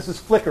moment. This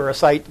is Flickr, a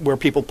site where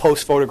people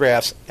post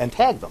photographs and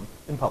tag them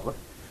in public.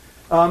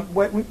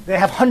 They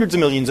have hundreds of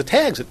millions of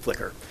tags at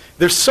Flickr.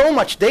 There's so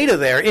much data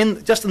there,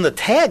 just in the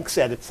tag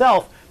set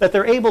itself, that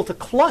they're able to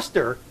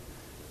cluster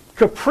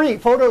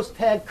photos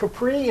tagged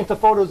Capri into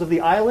photos of the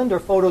island or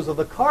photos of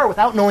the car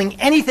without knowing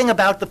anything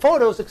about the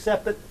photos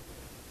except that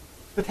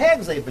the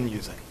tags they've been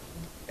using.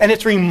 And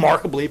it's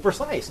remarkably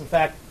precise. In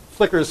fact,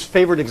 Flickr's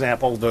favorite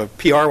example, the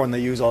PR one they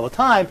use all the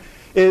time,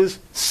 is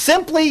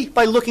simply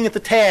by looking at the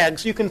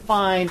tags, you can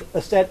find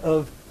a set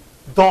of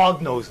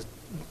dog nose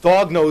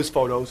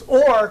photos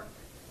or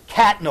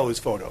cat nose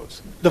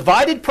photos,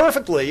 divided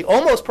perfectly,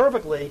 almost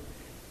perfectly,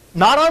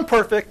 not on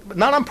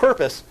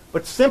purpose,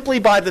 but simply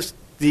by the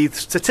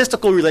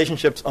statistical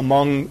relationships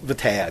among the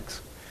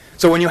tags.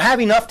 So when you have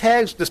enough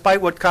tags,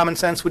 despite what common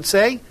sense would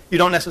say, you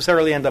don't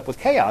necessarily end up with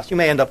chaos. You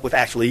may end up with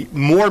actually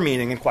more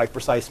meaning and quite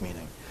precise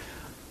meaning.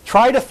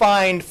 Try to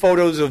find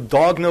photos of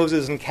dog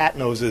noses and cat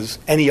noses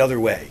any other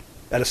way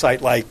at a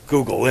site like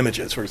Google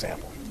Images, for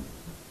example.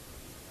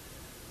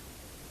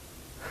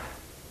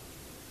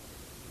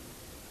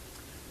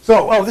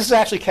 So, this is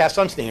actually Cass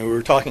Sunstein, who we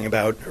were talking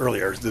about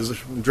earlier. There's a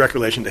direct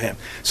relation to him.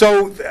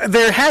 So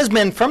there has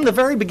been, from the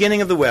very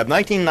beginning of the web,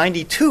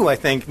 1992, I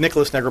think,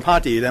 Nicholas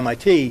Negroponte at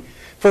MIT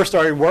first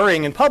started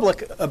worrying in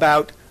public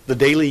about the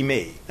Daily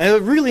Me. And a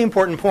really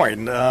important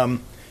point,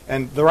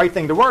 and the right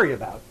thing to worry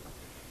about.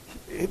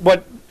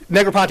 What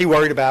Negroponte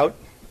worried about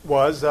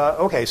was,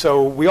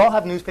 so we all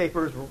have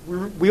newspapers.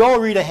 We all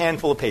read a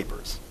handful of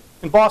papers.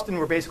 In Boston,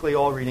 we're basically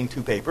all reading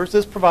 2 papers.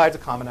 This provides a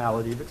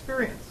commonality of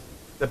experience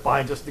that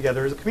binds us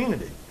together as a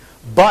community.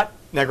 But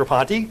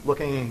Negroponte,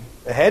 looking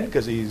ahead,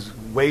 because he's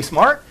way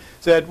smart,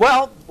 said,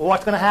 well,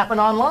 what's going to happen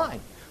online?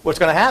 What's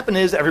going to happen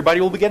is everybody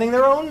will be getting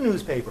their own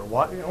newspaper.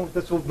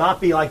 This will not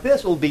be like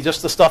this. It will be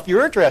just the stuff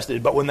you're interested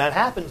in. But when that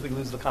happens, we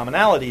lose the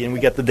commonality and we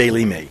get the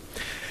Daily Me.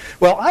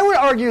 Well, I would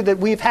argue that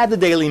we've had the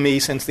Daily Me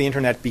since the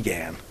Internet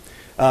began.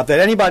 That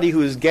anybody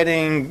who is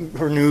getting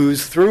her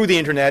news through the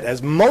Internet,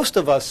 as most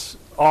of us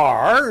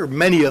are,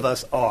 many of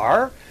us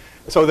are,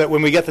 so that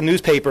when we get the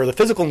newspaper, the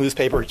physical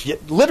newspaper, it's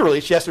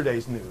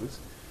yesterday's news,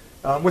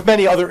 with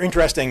many other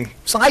interesting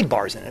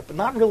sidebars in it, but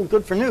not real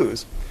good for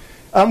news.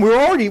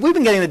 We've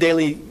been getting the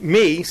Daily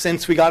Me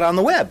since we got on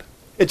the web.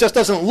 It just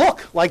doesn't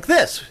look like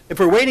this. If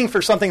we're waiting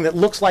for something that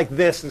looks like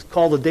this, it's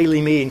called the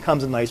Daily Me and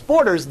comes in nice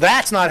borders,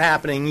 that's not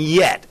happening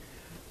yet.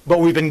 But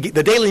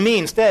the Daily Me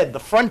instead, the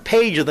front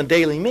page of the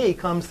Daily Me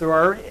comes through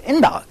our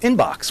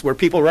inbox, where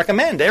people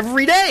recommend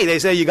every day. They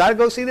say, you got to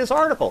go see this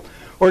article.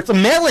 Or it's a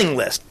mailing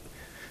list.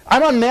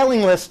 I'm on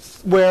mailing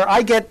lists where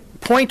I get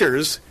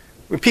pointers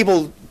with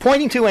people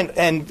pointing to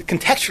and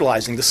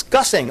contextualizing,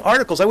 discussing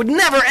articles I would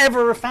never,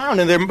 ever have found,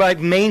 and they're my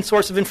main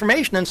source of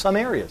information in some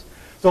areas.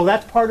 So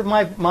that's part of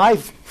my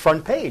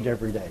front page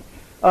every day.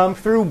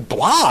 Through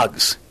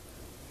blogs,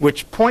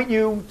 which point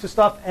you to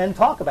stuff and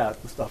talk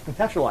about the stuff,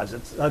 contextualize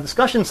it.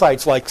 Discussion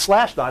sites like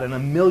Slashdot and a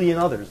million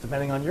others,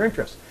 depending on your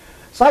interests.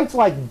 Sites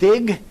like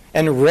Dig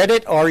and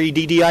Reddit,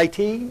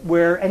 Reddit,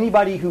 where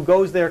anybody who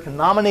goes there can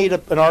nominate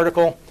an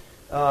article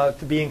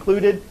to be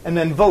included and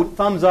then vote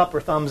thumbs up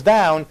or thumbs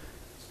down,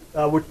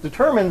 which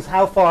determines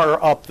how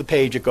far up the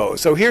page it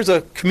goes. So here's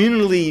a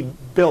communally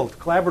built,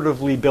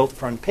 collaboratively built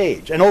front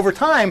page. And over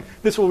time,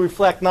 this will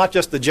reflect not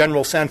just the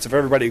general sense of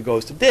everybody who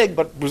goes to Dig,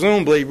 but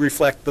presumably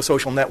reflect the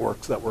social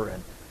networks that we're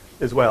in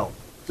as well.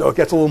 So it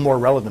gets a little more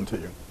relevant to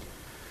you.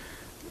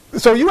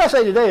 So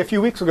USA Today, a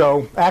few weeks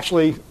ago,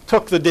 actually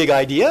took the Dig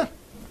idea,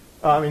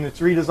 in its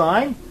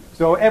redesign.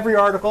 So every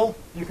article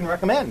you can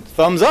recommend.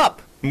 Thumbs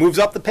up, moves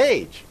up the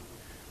page.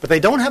 But they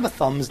don't have a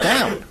thumbs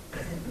down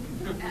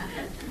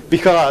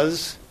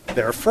because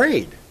they're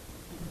afraid.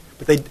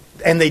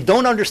 And they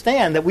don't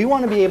understand that we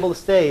want to be able to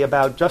say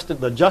about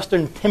the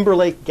Justin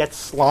Timberlake gets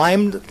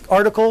slimed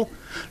article,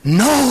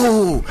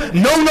 no, no,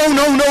 no,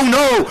 no, no,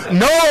 no,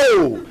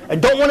 no. I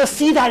don't want to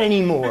see that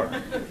anymore.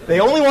 They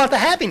only want the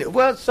happiness.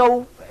 Well,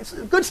 so it's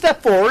a good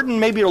step forward, and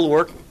maybe it'll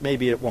work,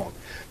 maybe it won't.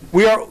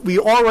 We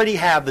already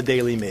have the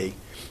Daily Me.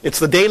 It's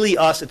the Daily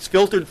Us. It's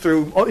filtered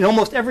through, in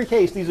almost every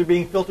case, these are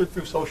being filtered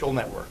through social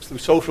networks, through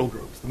social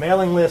groups, the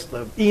mailing list,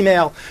 the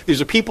email.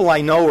 These are people I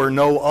know or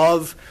know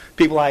of,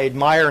 people I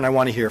admire and I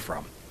want to hear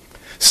from.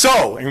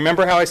 So, and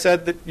remember how I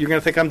said that you're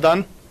going to think I'm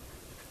done?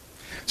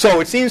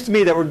 So it seems to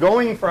me that we're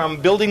going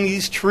from building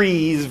these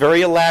trees,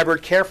 very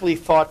elaborate, carefully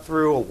thought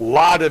through, a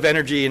lot of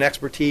energy and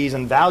expertise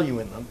and value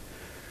in them,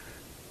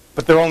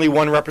 but they're only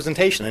one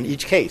representation in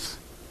each case,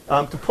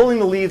 to pulling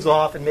the leaves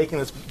off and making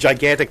this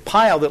gigantic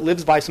pile that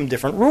lives by some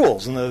different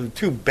rules. And the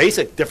two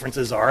basic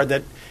differences are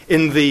that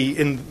in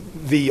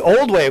the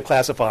old way of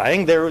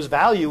classifying, there is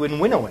value in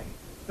winnowing,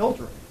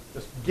 filtering,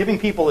 just giving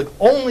people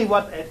only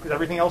what, because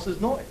everything else is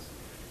noise.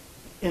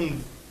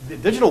 In the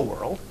digital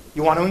world,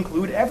 you want to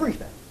include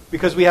everything,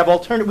 because we have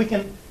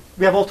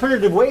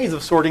alternative ways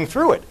of sorting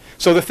through it.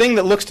 So the thing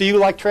that looks to you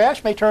like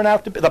trash may turn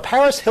out to be the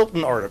Paris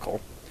Hilton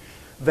article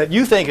that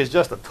you think is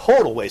just a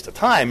total waste of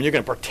time, and you're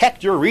going to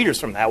protect your readers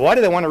from that. Why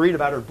do they want to read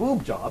about her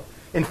boob job?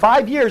 In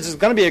 5 years, there's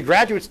going to be a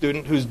graduate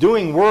student who's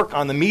doing work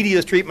on the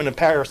media's treatment of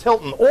Paris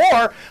Hilton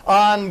or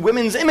on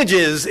women's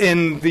images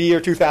in the year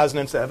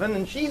 2007,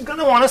 and she's going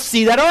to want to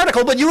see that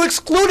article, but you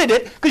excluded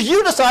it because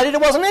you decided it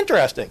wasn't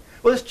interesting.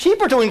 Well, it's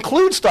cheaper to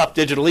include stuff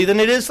digitally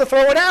than it is to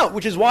throw it out,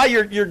 which is why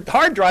your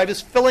hard drive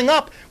is filling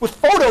up with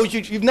photos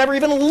you've never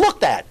even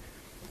looked at.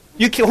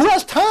 Who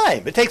has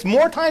time? It takes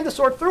more time to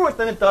sort through it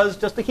than it does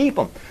just to keep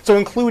them. So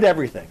include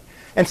everything.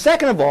 And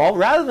second of all,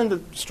 rather than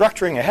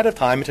structuring ahead of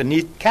time into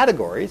neat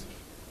categories,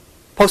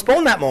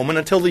 postpone that moment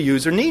until the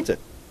user needs it.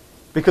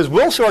 Because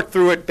we'll sort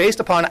through it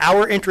based upon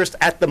our interest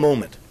at the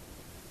moment.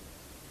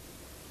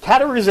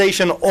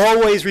 Categorization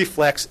always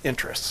reflects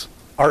interests.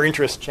 Our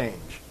interests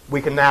change.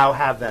 We can now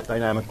have that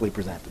dynamically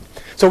presented.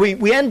 So we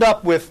will end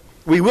up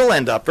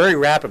very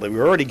rapidly,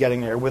 we're already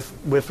getting there,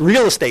 with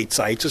real estate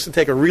sites, just to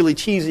take a really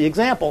cheesy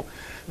example,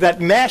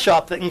 that mash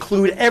up, that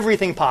include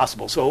everything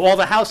possible. So all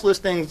the house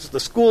listings,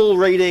 the school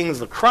ratings,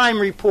 the crime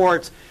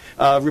reports,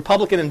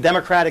 Republican and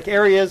Democratic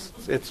areas,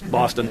 it's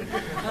Boston,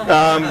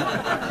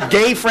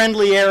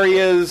 gay-friendly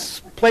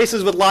areas,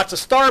 places with lots of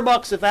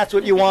Starbucks, if that's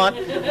what you want,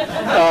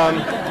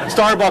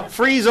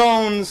 Starbucks-free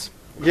zones.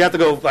 You have to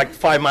go like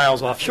 5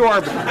 miles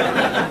offshore.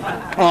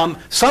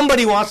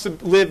 Somebody wants to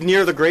live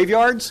near the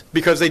graveyards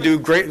because they do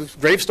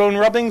gravestone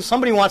rubbings.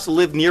 Somebody wants to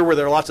live near where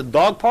there are lots of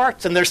dog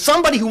parks. And there's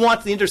somebody who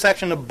wants the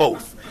intersection of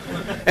both.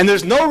 And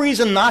there's no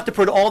reason not to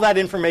put all that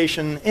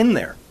information in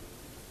there,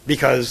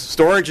 because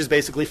storage is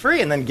basically free.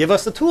 And then give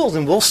us the tools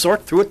and we'll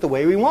sort through it the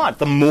way we want.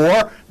 The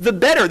more, the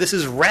better. This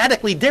is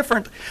radically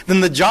different than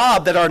the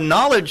job that our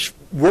knowledge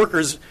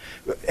workers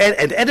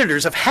and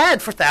editors have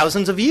had for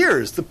thousands of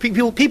years. The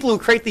people who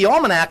create the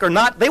almanac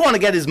they want to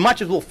get as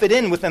much as will fit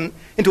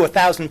into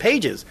 1,000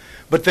 pages.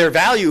 But their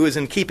value is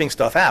in keeping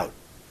stuff out.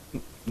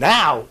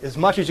 Now, as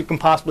much as you can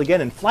possibly get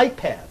in flight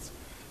paths.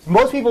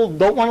 Most people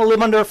don't want to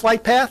live under a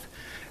flight path.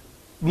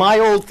 My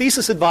old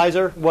thesis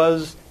advisor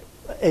was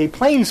a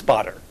plane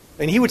spotter.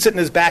 And he would sit in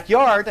his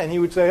backyard and he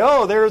would say,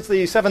 oh, there's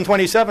the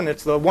 727,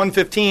 it's the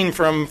 115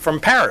 from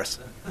Paris.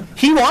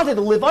 He wanted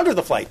to live under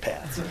the flight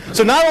paths.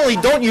 So not only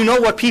don't you know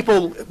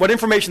what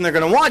information they're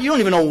going to want, you don't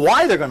even know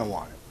why they're going to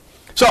want it.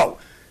 So,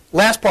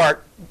 last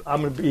part,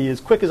 I'm going to be as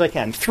quick as I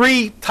can.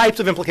 3 types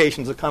of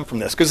implications that come from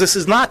this, because this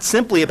is not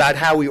simply about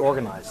how we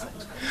organize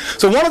things.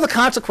 So one of the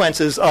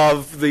consequences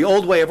of the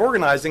old way of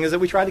organizing is that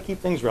we try to keep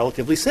things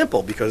relatively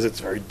simple, because it's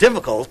very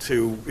difficult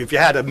if you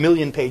had a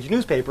 1,000,000-page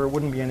newspaper, it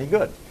wouldn't be any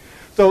good.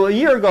 So a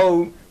year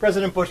ago,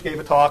 President Bush gave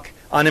a talk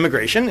on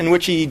immigration in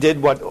which he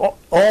did what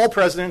all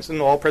presidents and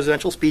all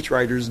presidential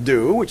speechwriters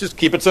do, which is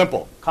keep it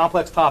simple.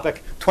 Complex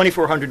topic,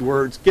 2,400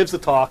 words, gives the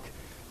talk,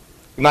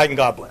 good night and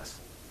God bless.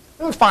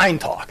 It was a fine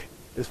talk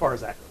as far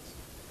as that goes.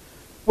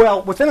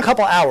 Well, within a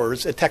couple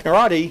hours at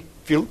Technorati,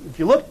 if you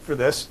look for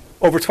this,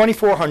 over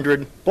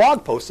 2,400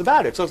 blog posts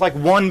about it. So it's like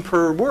 1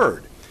 per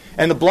word.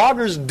 And the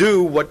bloggers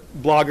do what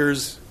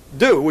bloggers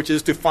do, which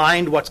is to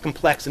find what's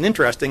complex and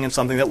interesting in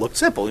something that looks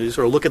simple. You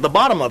sort of look at the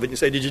bottom of it and you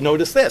say, did you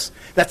notice this?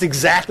 That's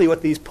exactly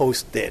what these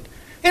posts did.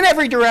 In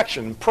every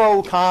direction,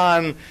 pro,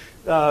 con,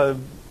 that's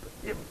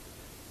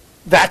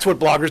what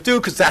bloggers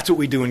do, because that's what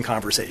we do in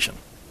conversation.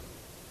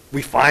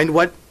 We find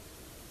what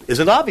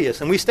isn't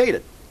obvious and we state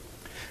it.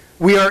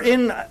 We are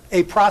in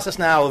a process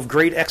now of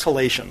great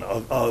exhalation,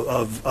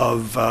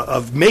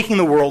 of making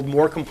the world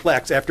more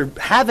complex after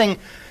having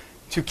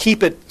to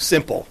keep it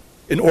simple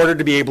in order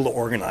to be able to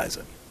organize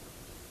it.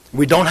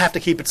 We don't have to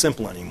keep it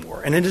simple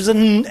anymore. And it is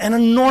an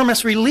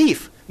enormous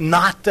relief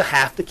not to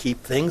have to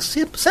keep things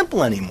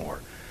simple anymore.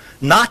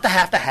 not to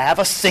have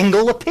a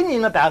single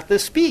opinion about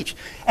this speech.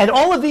 And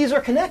all of these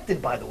are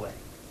connected, by the way.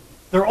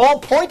 They're all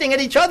pointing at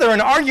each other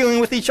and arguing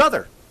with each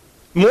other,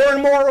 more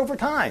and more over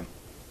time.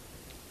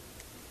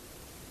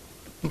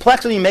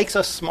 Complexity makes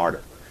us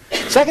smarter.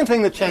 Second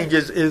thing that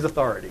changes is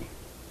authority.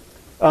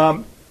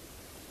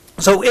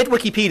 So at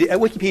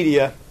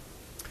Wikipedia,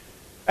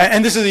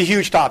 and this is a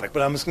huge topic,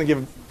 but I'm just going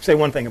to say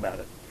one thing about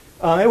it.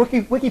 At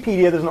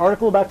Wikipedia, there's an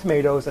article about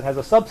tomatoes that has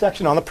a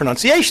subsection on the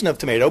pronunciation of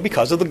tomato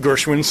because of the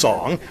Gershwin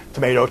song,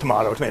 tomato,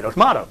 tomato, tomato,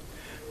 tomato.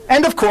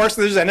 And of course,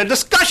 there's then a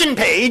discussion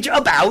page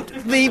about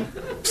the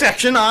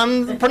section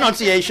on the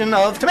pronunciation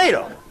of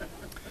tomato.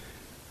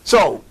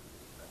 So,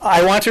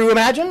 I want to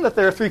imagine that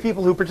there are 3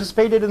 people who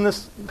participated in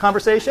this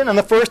conversation, and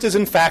the first is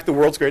in fact the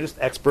world's greatest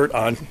expert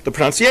on the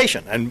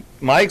pronunciation. And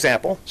my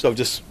example, so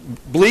just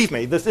believe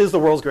me, this is the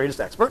world's greatest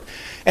expert,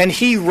 and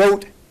he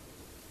wrote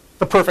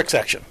the perfect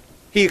section.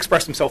 He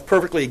expressed himself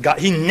perfectly,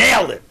 he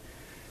nailed it.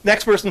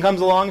 Next person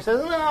comes along and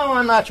says, no,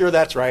 I'm not sure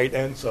that's right,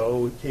 and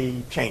so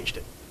he changed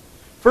it.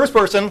 First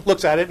person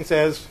looks at it and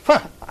says,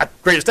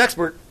 greatest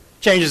expert,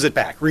 changes it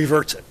back,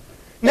 reverts it.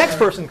 Next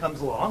person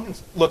comes along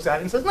and looks at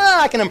it and says,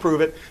 I can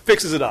improve it,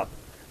 fixes it up.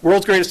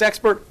 World's greatest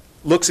expert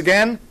looks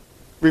again,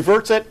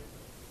 reverts it,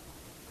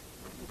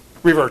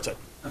 reverts it.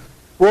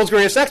 World's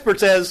greatest expert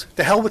says,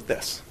 to hell with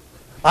this.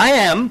 I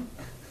am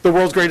the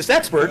world's greatest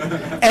expert.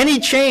 Any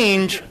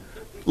change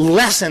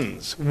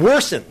lessens,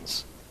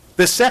 worsens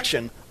this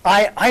section.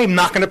 I am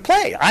not going to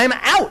play. I am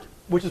out,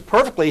 which is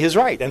perfectly his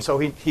right. And so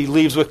he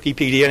leaves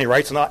Wikipedia and he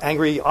writes an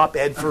angry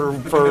op-ed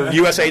for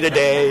USA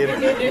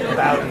Today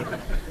about it.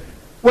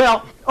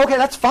 Well, okay,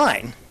 that's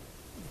fine.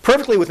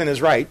 Perfectly within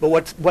his right, but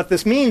what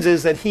this means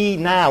is that he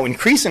now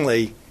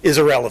increasingly is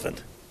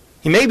irrelevant.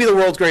 He may be the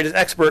world's greatest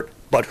expert,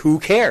 but who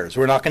cares?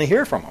 We're not going to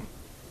hear from him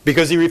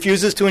because he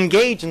refuses to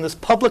engage in this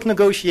public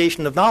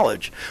negotiation of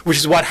knowledge, which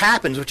is what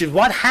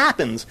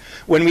happens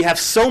when we have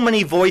so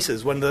many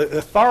voices, when the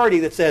authority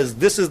that says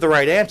this is the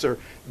right answer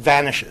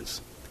vanishes,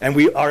 and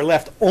we are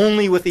left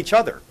only with each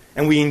other,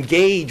 and we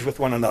engage with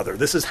one another.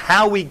 This is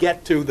how we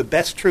get to the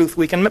best truth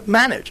we can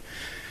manage.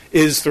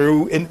 Is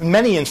through, in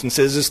many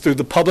instances, is through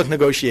the public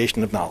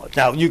negotiation of knowledge.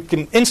 Now, you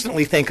can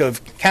instantly think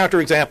of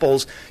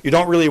counterexamples. You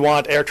don't really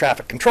want air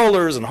traffic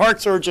controllers and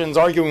heart surgeons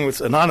arguing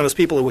with anonymous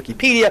people at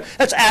Wikipedia.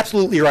 That's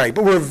absolutely right.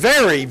 But we're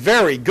very,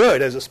 very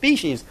good as a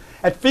species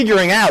at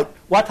figuring out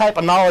what type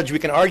of knowledge we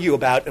can argue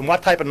about and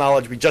what type of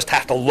knowledge we just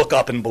have to look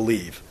up and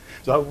believe.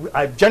 So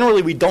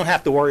generally, we don't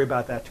have to worry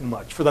about that too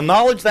much. For the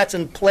knowledge that's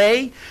in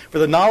play, for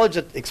the knowledge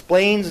that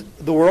explains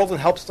the world and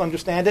helps us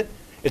understand it,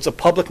 it's a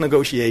public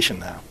negotiation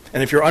now.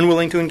 And if you're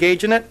unwilling to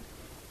engage in it,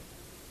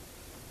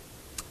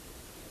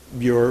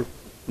 your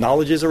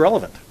knowledge is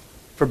irrelevant,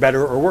 for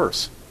better or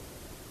worse.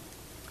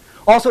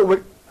 Also,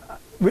 at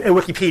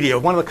Wikipedia,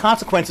 one of the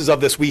consequences of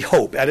this, we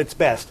hope, at its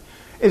best,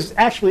 is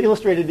actually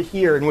illustrated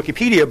here in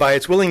Wikipedia by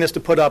its willingness to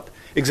put up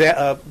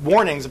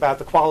warnings about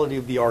the quality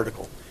of the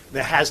article.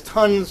 That has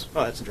tons,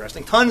 that's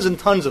interesting, tons and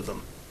tons of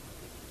them.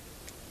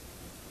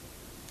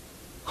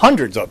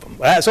 Hundreds of them.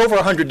 It's over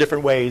 100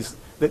 different ways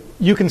that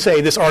you can say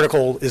this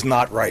article is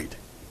not right.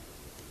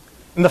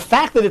 And the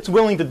fact that it's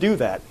willing to do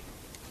that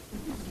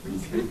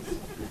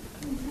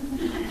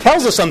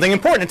tells us something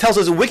important. It tells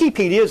us that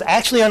Wikipedia is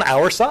actually on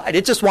our side.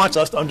 It just wants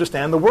us to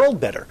understand the world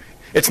better.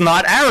 It's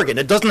not arrogant.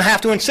 It doesn't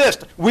have to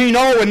insist. We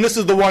know and this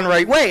is the one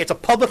right way. It's a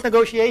public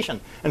negotiation.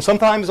 And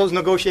sometimes those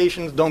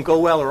negotiations don't go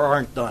well or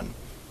aren't done.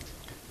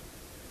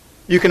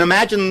 You can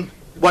imagine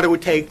what it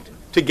would take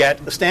to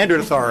get a standard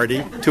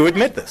authority to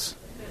admit this.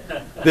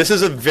 This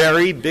is a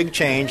very big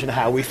change in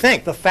how we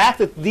think. The fact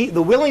that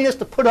the willingness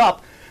to put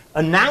up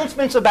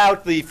announcements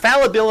about the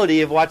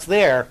fallibility of what's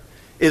there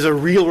is a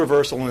real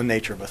reversal in the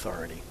nature of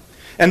authority.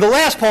 And the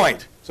last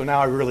point, so now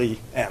I really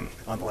am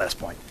on the last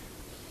point.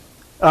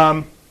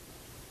 I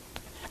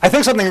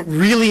think something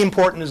really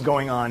important is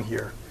going on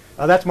here.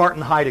 That's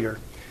Martin Heidegger,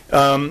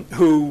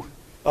 who,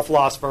 a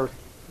philosopher,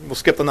 we'll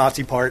skip the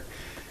Nazi part,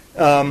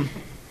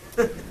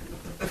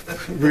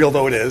 real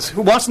though it is,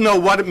 who wants to know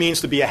what it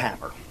means to be a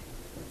hammer.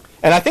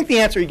 And I think the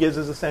answer he gives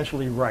is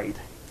essentially right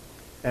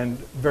and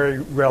very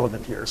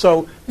relevant here.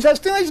 So he says,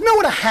 do you know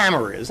what a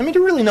hammer is? I mean, to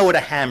really know what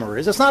a hammer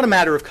is, it's not a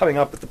matter of coming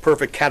up with the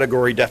perfect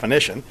category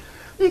definition.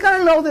 You've got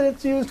to know that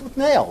it's used with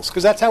nails,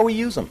 because that's how we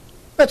use them.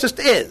 That just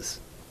is.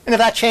 And if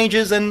that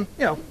changes, then,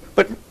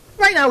 but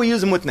right now we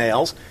use them with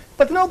nails.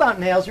 But to know about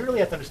nails, you really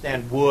have to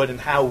understand wood and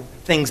how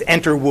things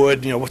enter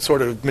wood, what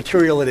sort of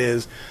material it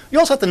is. You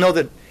also have to know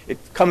that it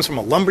comes from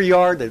a lumber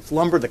yard, that it's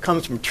lumber that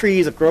comes from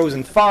trees, that grows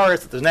in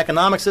forests, that there's an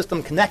economic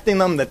system connecting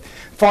them, that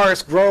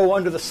forests grow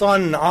under the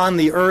sun and on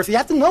the earth. You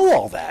have to know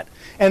all that.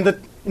 And that,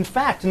 in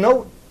fact, to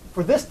know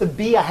for this to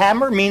be a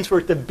hammer means for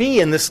it to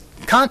be in this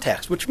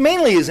context, which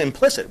mainly is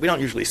implicit. We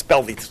don't usually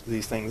spell these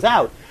things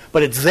out,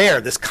 but it's there,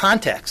 this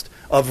context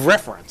of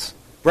reference,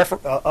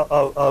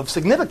 of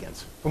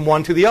significance from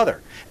one to the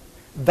other.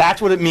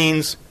 That's what it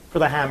means for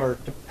the hammer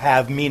to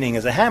have meaning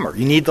as a hammer.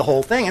 You need the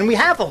whole thing, and we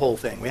have the whole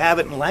thing. We have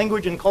it in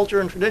language and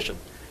culture and tradition.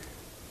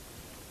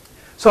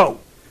 So,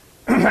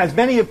 as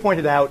many have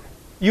pointed out,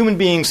 human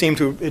beings seem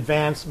to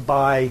advance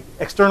by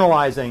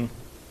externalizing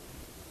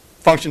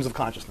functions of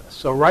consciousness.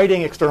 So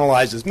writing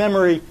externalizes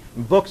memory,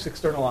 and books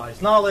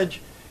externalize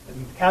knowledge,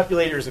 and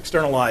calculators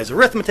externalize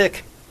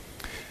arithmetic.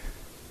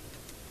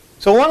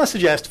 So what I want to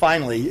suggest,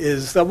 finally,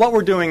 is that what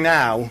we're doing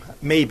now,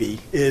 maybe,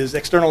 is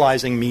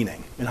externalizing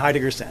meaning in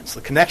Heidegger's sense,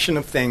 the connection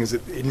of things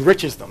that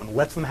enriches them and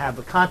lets them have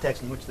the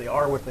context in which they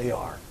are what they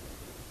are.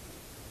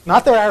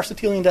 Not their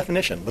Aristotelian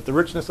definition, but the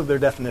richness of their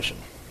definition,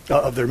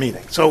 of their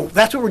meaning. So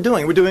that's what we're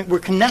doing. We're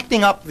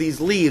connecting up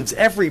these leaves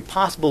every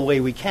possible way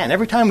we can.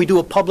 Every time we do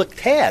a public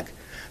tag,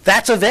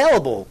 that's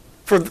available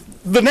for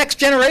the next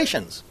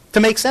generations to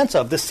make sense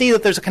of, to see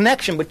that there's a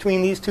connection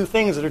between these two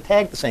things that are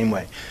tagged the same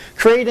way.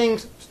 Creating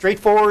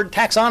straightforward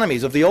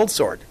taxonomies of the old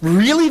sort.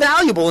 Really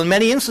valuable in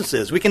many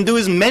instances. We can do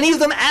as many of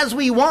them as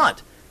we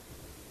want.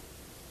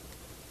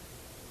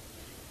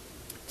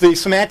 The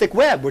semantic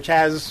web, which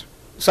has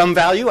some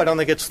value. I don't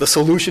think it's the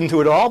solution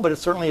to it all, but it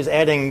certainly is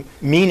adding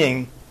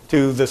meaning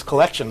to this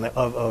collection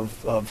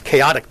of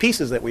chaotic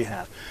pieces that we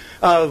have.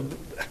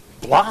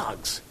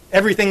 Blogs,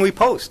 everything we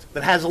post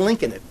that has a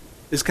link in it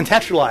is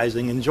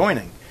contextualizing and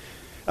joining.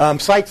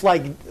 Sites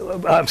like,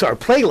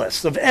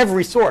 playlists of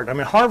every sort. I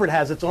mean, Harvard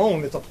has its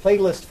own. It's a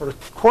playlist for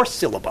course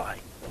syllabi.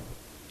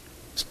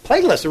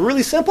 Playlists are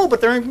really simple,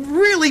 but they're a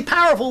really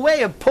powerful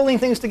way of pulling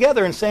things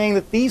together and saying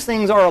that these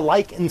things are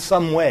alike in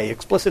some way,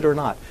 explicit or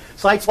not.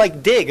 Sites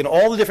like Dig and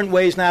all the different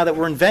ways now that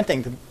we're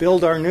inventing to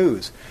build our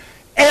news.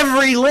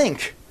 Every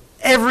link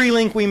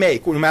we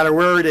make, no matter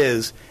where it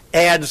is,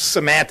 adds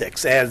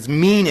semantics, adds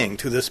meaning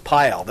to this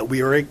pile that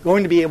we are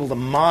going to be able to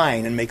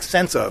mine and make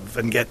sense of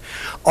and get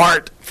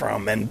art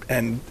from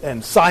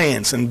and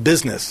science and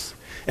business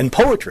and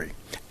poetry.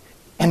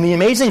 And the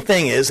amazing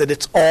thing is that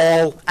it's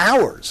all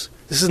ours.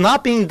 This is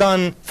not being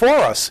done for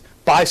us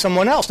by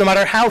someone else, no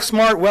matter how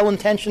smart,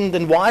 well-intentioned,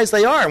 and wise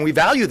they are, and we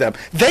value them.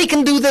 They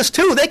can do this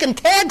too. They can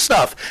tag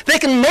stuff. They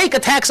can make a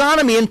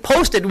taxonomy and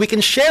post it. We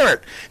can share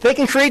it. They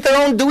can create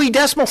their own Dewey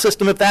Decimal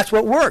System if that's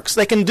what works.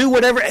 They can do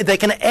whatever. They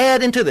can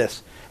add into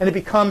this, and it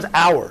becomes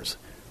ours.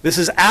 This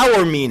is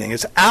our meaning.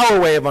 It's our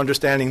way of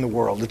understanding the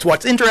world. It's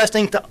what's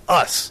interesting to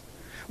us,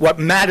 what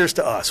matters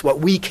to us, what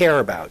we care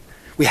about.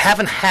 We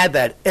haven't had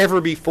that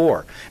ever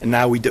before, and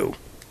now we do.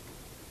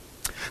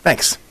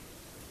 Thanks.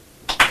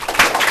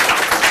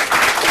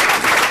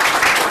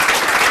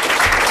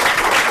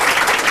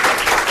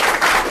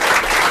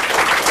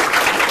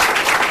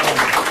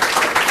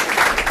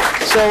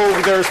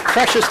 So there's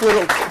precious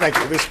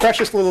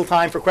little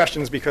time for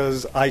questions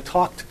because I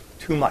talked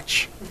too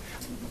much.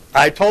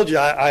 I told you,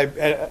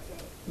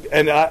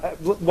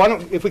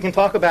 if we can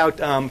talk about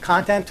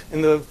content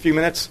in the few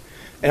minutes,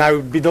 and I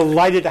would be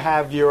delighted to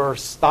have your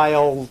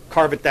style,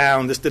 carve it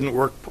down, this didn't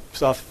work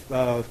stuff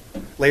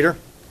later.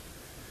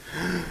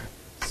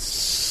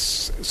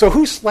 So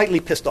who's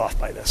slightly pissed off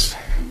by this?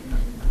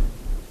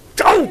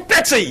 Oh,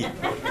 Betsy!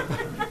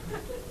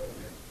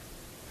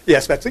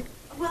 Yes, Betsy?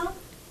 Well,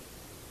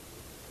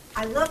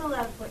 I love a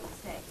lot of what you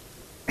say,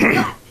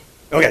 but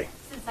okay.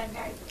 Since I'm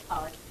married to a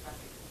college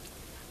professor,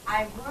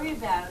 I worry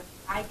about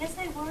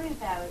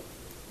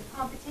the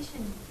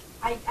competition.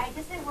 I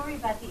guess I worry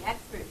about the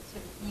experts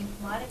sort of being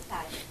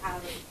commoditized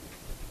out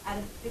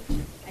of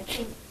fiction. I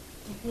think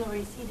you can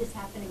already see this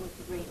happening with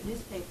the great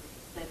newspapers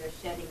that are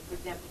shedding, for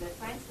example, their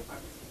science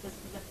departments because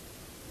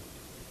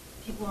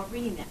people aren't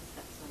reading that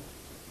stuff so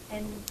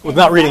much. And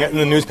not reading it in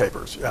the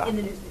newspapers. Yeah. In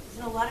the newspapers,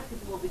 and a lot of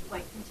people will be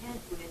quite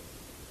content with.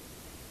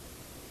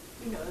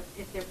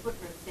 If their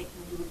footprints, they can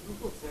do a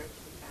Google search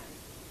and kind of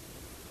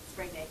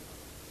spray naked.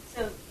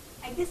 So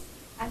I guess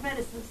I'm not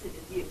as lucid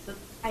as you, so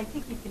I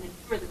think you can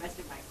infer the rest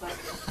of my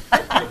question.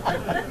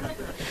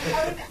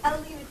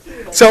 I'll leave it to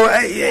you. So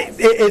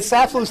it's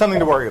absolutely something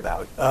to worry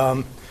about.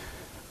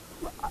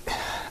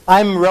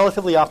 I'm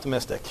relatively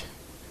optimistic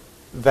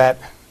that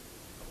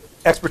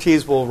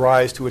expertise will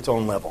rise to its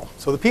own level.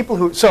 So the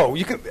people so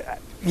you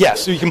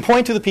can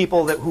point to the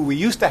people who we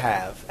used to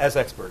have as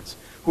experts,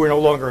 who are no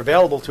longer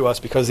available to us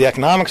because the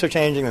economics are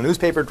changing, the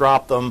newspaper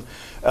dropped them.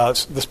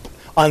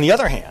 On the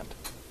other hand,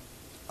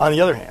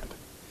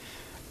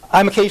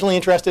 I'm occasionally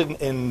interested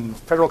in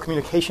Federal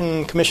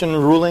Communication Commission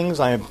rulings.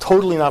 I am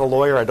totally not a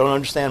lawyer. I don't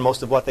understand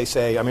most of what they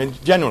say. I mean,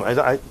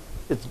 genuinely,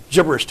 it's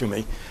gibberish to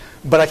me.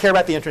 But I care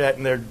about the internet,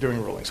 and they're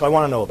doing rulings, so I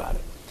want to know about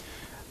it.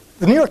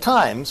 The New York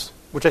Times,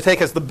 which I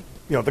take as the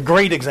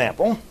great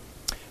example,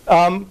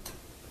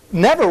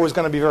 never was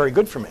going to be very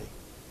good for me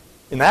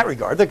in that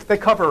regard. They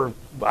cover,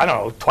 I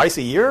don't know, twice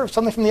a year,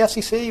 something from the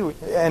SEC,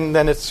 and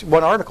then it's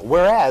one article.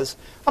 Whereas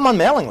I'm on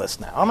mailing lists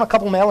now. I'm on a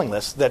couple mailing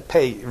lists that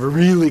pay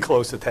really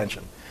close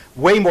attention,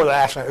 way more than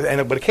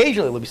actually. But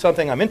occasionally it'll be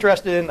something I'm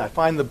interested in. I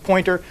find the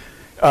pointer,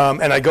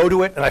 and I go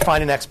to it, and I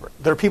find an expert.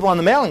 There are people on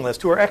the mailing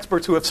list who are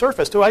experts who have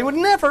surfaced who I would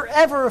never,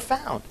 ever have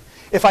found.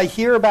 If I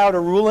hear about a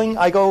ruling,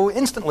 I go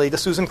instantly to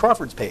Susan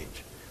Crawford's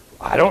page.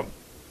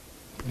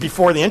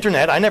 Before the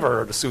internet, I never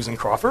heard of Susan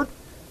Crawford,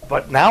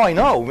 but now I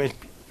know.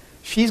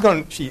 She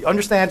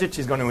understands it.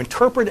 She's going to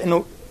interpret.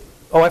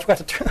 I forgot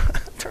to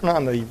turn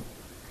on the.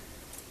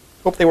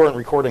 Hope they weren't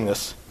recording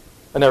this.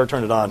 I never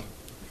turned it on.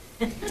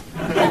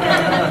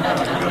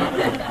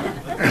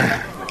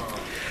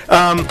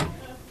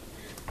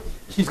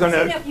 She's going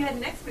to... If you had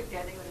an expert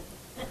there, they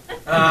would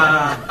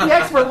have... The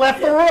expert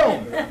left the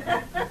room.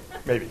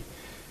 Maybe.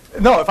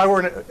 No, if I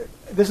were...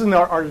 This is an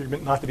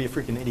argument not to be a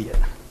freaking idiot.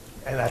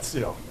 And that's,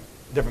 a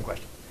different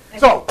question.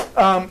 So,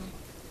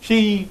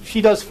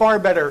 she does far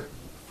better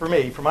for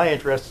me, for my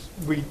interests.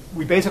 We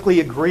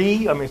basically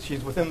agree. I mean,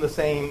 she's within the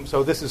same...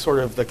 So this is sort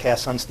of the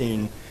Cass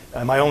Sunstein,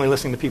 am I only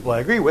listening to people I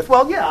agree with?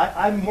 Well, yeah,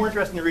 I'm more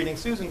interested in reading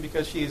Susan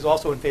because she's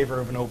also in favor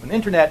of an open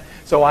internet,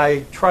 so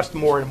I trust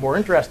more and more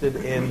interested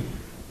in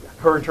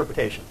her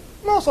interpretation.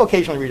 I also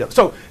occasionally read others.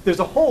 So there's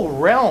a whole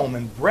realm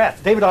and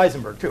breadth. David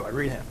Eisenberg, too, I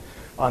read him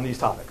on these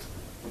topics.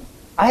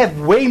 I have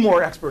way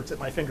more experts at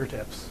my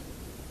fingertips,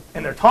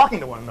 and they're talking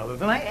to one another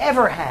than I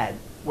ever had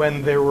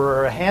when there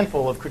were a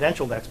handful of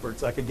credentialed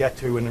experts I could get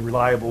to in a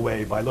reliable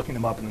way by looking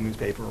them up in the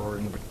newspaper or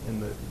in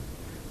the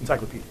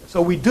encyclopedia.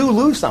 So we do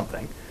lose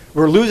something.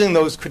 We're losing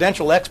those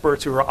credentialed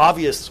experts who are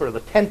obvious sort of the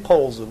tent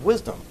poles of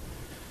wisdom.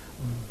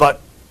 But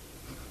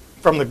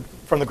from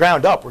the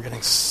ground up, we're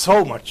getting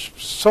so much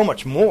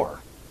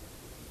more.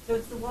 So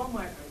it's the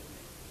Walmart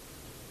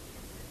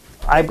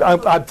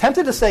argument. I'm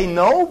tempted to say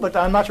no, but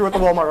I'm not sure what the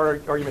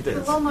Walmart argument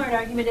is. The Walmart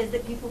argument is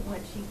that people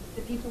want cheap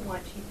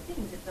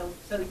things.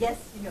 So yes,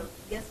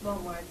 yes,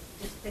 Walmart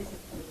just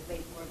basically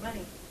made more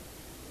money.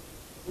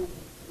 Who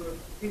were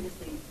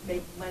previously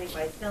making money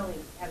by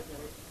selling out of their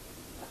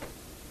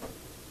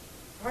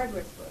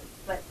hardware stores.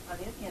 But on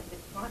the other hand, the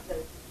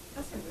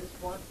customers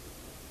want,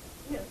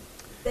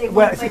 they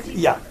want my cheap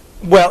yeah.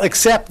 Well,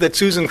 except that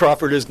Susan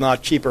Crawford is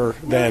not cheaper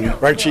than,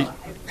 right? She,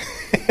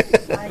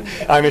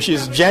 I mean,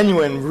 she's a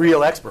genuine,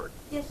 real expert,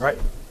 yes, right?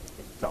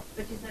 So.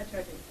 But she's not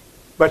charging.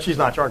 But she's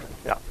not charging,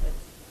 yeah.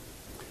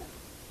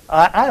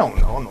 I don't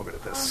know. I'm no good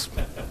at this.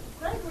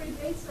 Gregory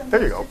Bateson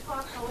there you used go. to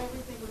talk how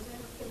everything was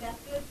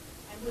interconnected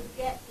and would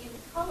get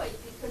inchoate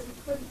because he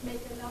couldn't make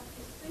enough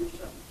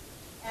distinction.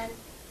 And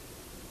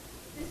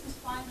this is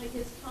finally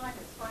his time.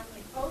 It's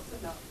finally close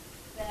enough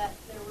that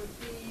there would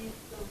be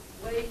the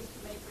ways to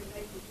make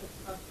relationships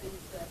about things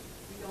that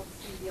we don't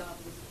see the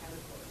obvious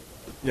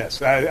categories of.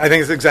 Yes, I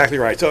think it's exactly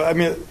right. So, I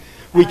mean,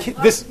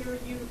 this... Hear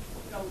you,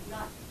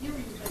 not hear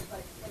you, but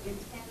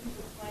intend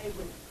to play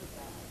with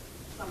that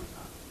sometime.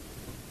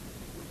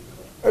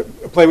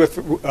 Play with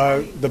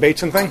the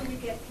Bateson thing?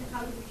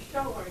 How do we show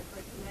our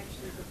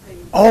connections of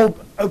things? Oh,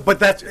 but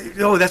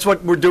that's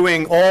what we're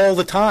doing all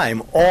the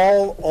time,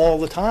 all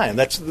the time.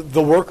 That's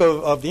the work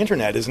of the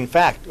internet is, in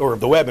fact, or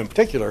of the web in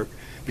particular,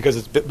 because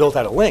it's built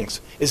out of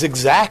links, is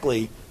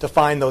exactly to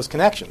find those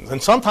connections.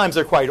 And sometimes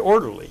they're quite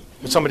orderly,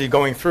 with somebody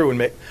going through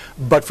and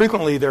but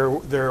frequently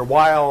they're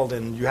wild,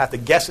 and you have to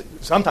guess it.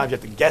 Sometimes you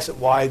have to guess at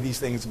why these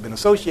things have been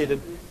associated.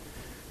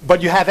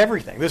 But you have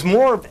everything. There's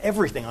more of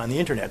everything on the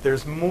internet.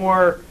 There's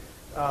more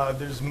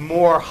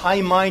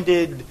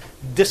high-minded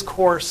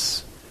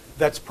discourse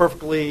that's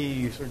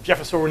perfectly sort of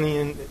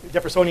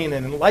Jeffersonian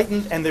and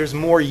enlightened, and there's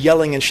more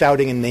yelling and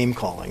shouting and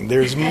name-calling.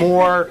 There's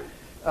more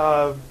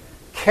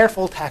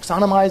careful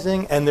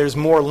taxonomizing, and there's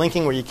more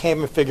linking where you can't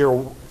even figure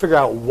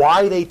out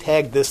why they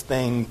tagged this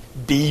thing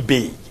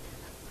BB.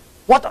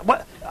 What?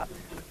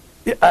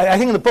 I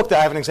think in the book that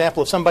I have an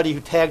example of somebody who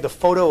tagged a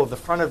photo of the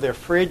front of their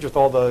fridge with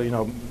all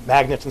the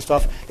magnets and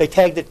stuff. They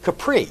tagged it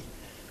Capri.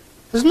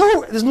 There's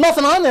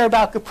nothing on there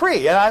about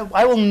Capri, and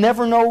I will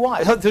never know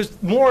why.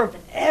 There's more of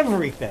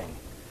everything.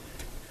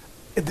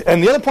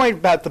 And the other point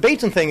about the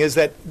Bateson thing is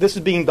that this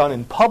is being done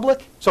in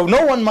public, so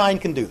no one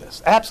mind can do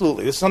this.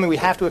 Absolutely, this is something we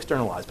have to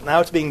externalize. But now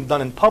it's being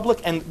done in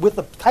public and with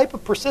a type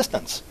of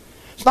persistence.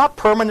 It's not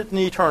permanent and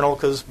eternal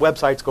because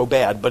websites go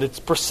bad, but it's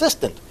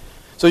persistent.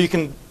 So you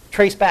can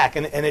trace back,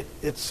 and it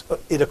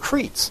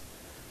accretes.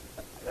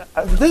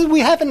 We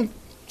haven't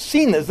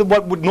seen this.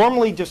 What would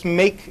normally just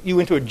make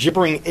you into a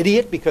gibbering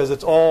idiot because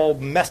it's all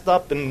messed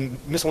up and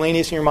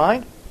miscellaneous in your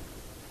mind?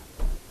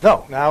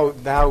 No,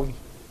 now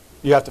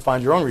you have to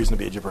find your own reason to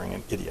be a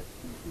gibbering idiot.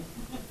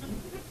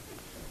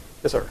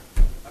 Yes, sir.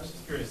 I was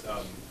just curious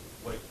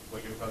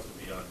what your thoughts would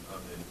be on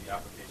the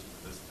applications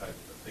of this type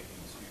of thinking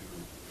to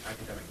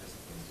academic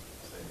disciplines,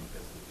 say,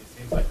 because it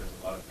seems like there's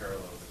a lot of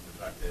parallels in the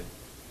fact that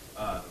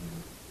a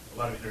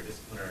lot of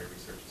interdisciplinary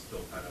research is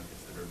still kind of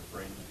considered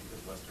fringe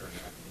because Western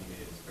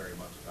academia is very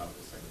much about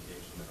the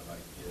segregation of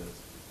ideas.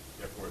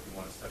 Therefore, if you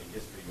want to study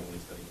history, you only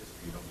study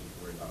history. You don't need to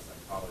worry about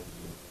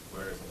psychology.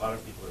 Whereas a lot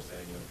of people are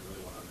saying, if you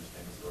really want to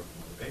understand historical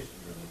motivation,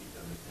 you really need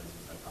to understand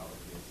some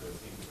psychology. And so it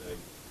seems like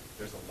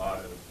there's a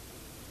lot of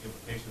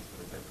implications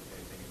for the type of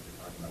thing you're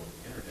talking about with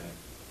the internet,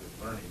 with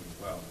learning as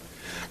well.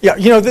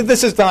 Yeah,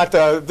 this is not.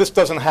 This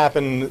doesn't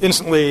happen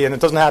instantly, and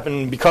it doesn't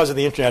happen because of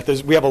the internet.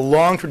 We have a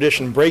long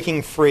tradition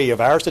breaking free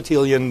of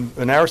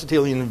an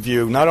Aristotelian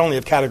view, not only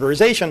of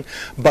categorization,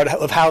 but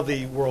of how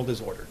the world is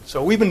ordered.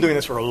 So we've been doing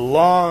this for a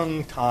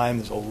long time.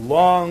 There's a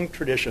long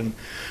tradition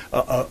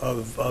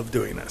of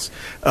doing this.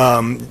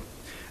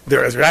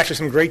 There are actually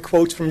some great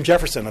quotes from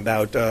Jefferson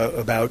about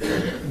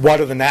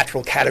what are the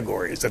natural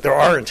categories. That there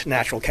aren't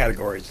natural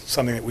categories. It's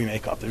something that we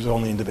make up. There's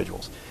only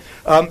individuals.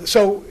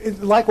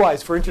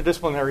 Likewise, for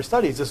interdisciplinary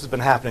studies, this has been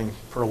happening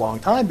for a long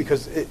time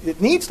because it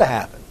needs to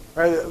happen.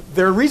 Right?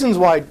 There are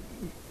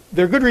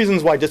good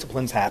reasons why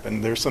disciplines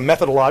happen. There's some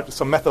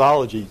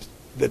methodologies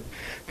that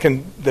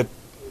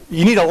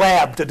you need a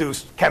lab to do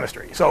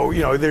chemistry. So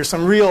there's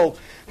some real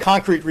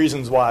concrete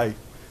reasons why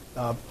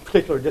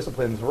particular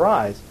disciplines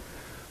arise,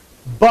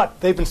 but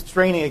they've been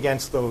straining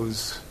against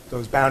those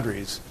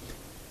boundaries.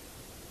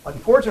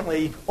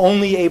 Unfortunately,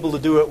 only able to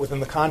do it within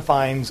the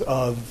confines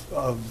of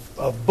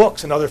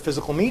books and other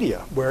physical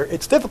media, where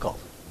it's difficult.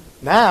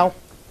 Now,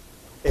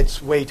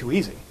 it's way too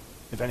easy,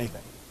 if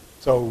anything.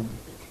 So,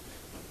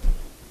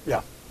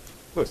 yeah,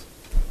 Louis.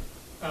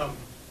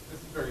 This is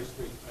very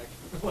sweet.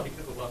 I like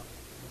it a lot.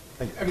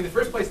 Thank you. I mean, the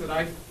first place that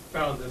I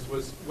found this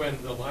was when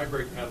the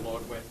library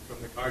catalog went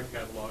from the card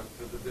catalog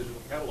to the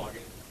digital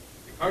cataloging.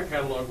 The card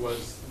catalog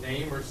was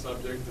name or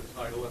subject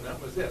or title, and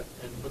that was it.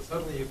 But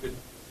suddenly you could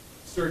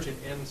search in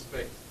N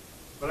space.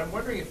 But I'm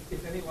wondering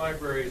if any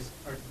libraries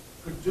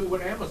could do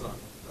what Amazon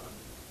has done.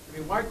 I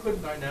mean, why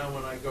couldn't I now,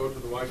 when I go to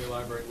the Widener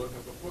Library, look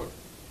up a book,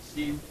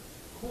 see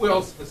who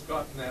else has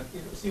gotten that,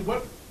 see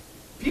what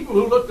people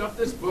who looked up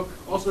this book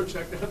also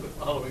checked out the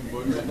following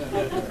book.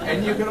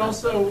 And you can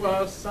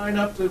also sign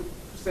up to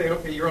say,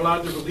 okay, you're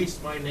allowed to release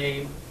my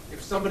name.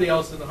 If somebody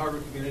else in the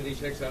Harvard community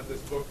checks out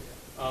this book,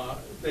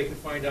 they can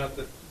find out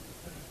that.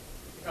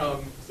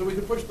 So we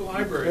can push the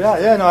library.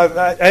 Yeah, no,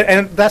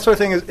 and that sort of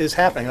thing is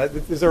happening.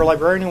 Is there a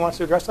librarian who wants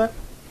to address that?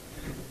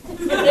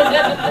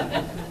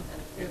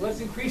 Okay,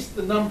 let's increase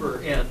the number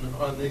N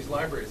on these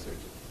library searches.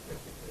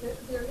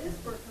 There is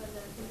work on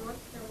that. The North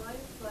Carolina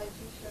slide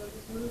you showed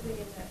is moving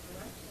in that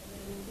direction,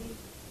 and indeed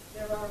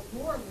there are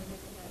more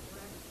moving in that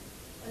direction.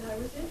 And I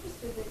was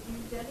interested that you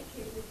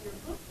dedicated your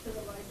book to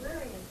the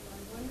librarians, and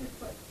I wondered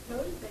what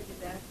motivated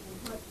that and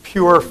what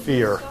Pure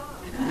fear.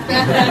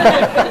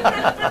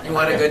 You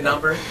want a good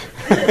number?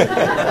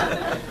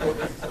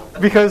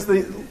 Because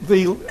the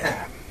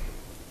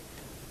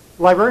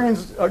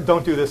librarians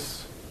don't do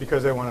this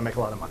because they want to make a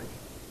lot of money.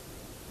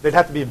 They'd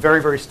have to be a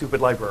very, very stupid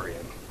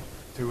librarian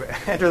to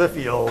enter the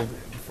field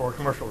for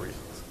commercial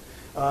reasons.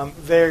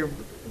 They're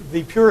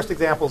the purest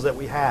examples that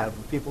we have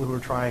of people who are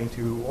trying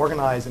to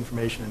organize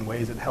information in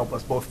ways that help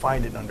us both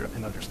find it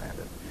and understand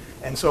it.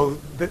 And so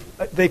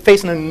they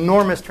face an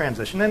enormous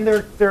transition. And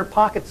there are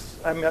pockets,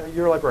 I mean,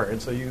 you're a librarian,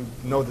 so you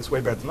know this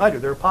way better than I do.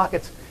 There are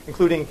pockets,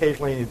 including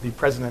occasionally the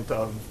president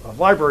of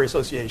library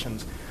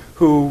associations,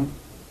 who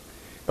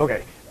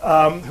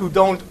are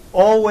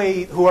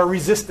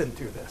resistant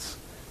to this.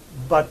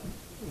 But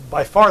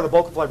by far the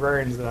bulk of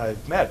librarians that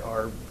I've met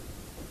are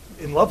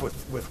in love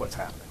with what's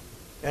happening.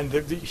 And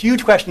the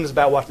huge question is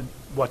about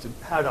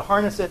how to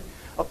harness it.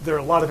 There are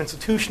a lot of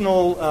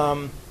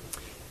institutional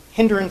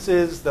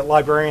hindrances that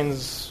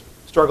librarians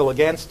struggle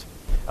against.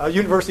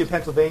 University of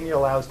Pennsylvania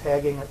allows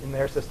tagging in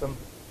their system,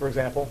 for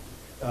example.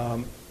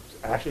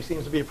 Actually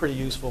seems to be a pretty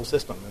useful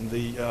system. And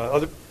the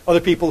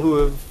other people who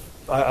have,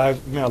 I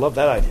love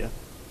that idea.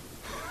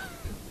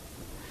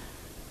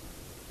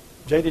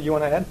 Jay, did you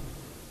want to add?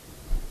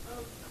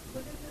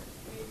 What are the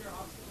major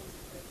obstacles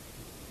with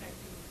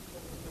connecting people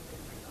with what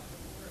they're trying to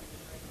offer and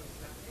trying to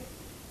examine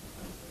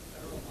it?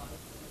 There are a lot of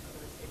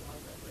other state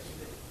laws that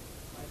prohibit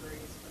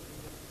libraries from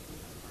being able to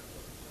use part of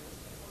the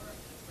service before, and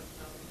especially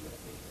now the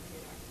USA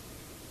Trade Act,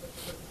 which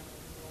is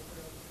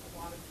a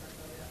lot of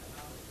paranoia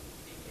about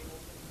being able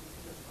to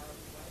use this far of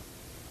the West.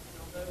 And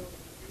although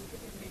you're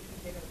picking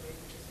patient data away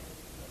from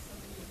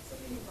understanding,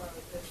 somebody who brought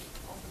up this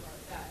also brought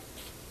up that,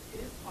 it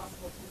is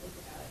possible to look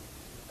at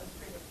a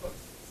string of books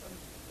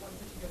one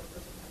particular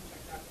person has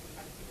checked out and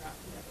try to figure out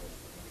who that is.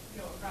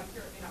 Around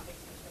here it may not make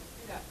sense for us to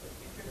do that, but if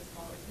you're in a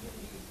smaller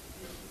community,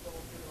 your people,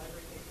 your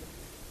library pages,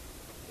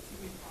 it's a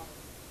huge problem.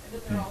 And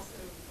then there are also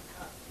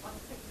lots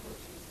of technical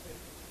issues with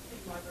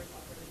getting libraries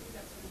offered to do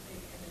that sort of thing,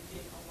 and there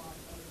being a lot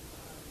of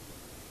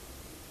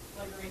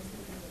librarians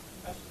who have been in the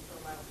profession for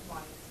a while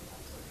wanting to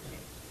have sort of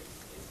change.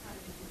 It's kind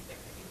of a huge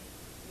thing. I think,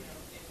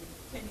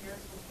 in 10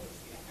 years we'll probably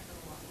see a heck of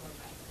a lot more of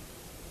that.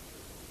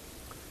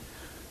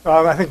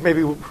 I think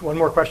maybe one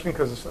more question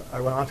because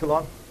I went on too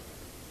long.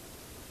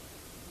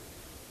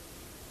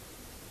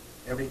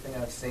 Everything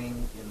I've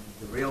seen in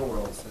the real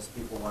world says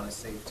people want to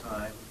save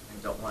time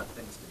and don't want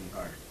things to be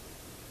hard.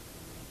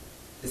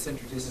 This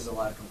introduces a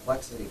lot of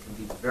complexity. It can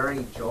be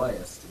very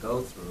joyous to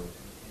go through,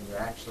 and you're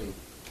actually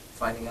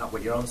finding out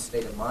what your own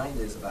state of mind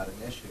is about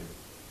an issue.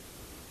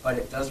 But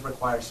it does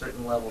require a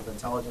certain level of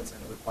intelligence,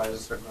 and it requires a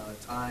certain amount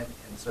of time,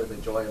 and sort of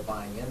the joy of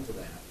buying into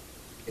that.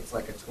 It's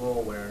like a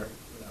tool where,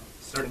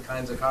 certain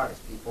kinds of cars,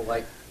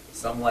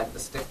 some like the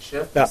stick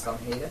shift, yeah. Some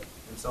hate it,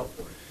 and so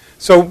forth.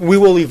 So we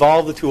will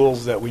evolve the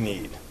tools that we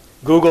need.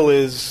 Google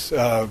is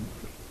a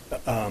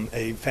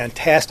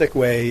fantastic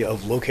way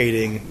of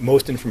locating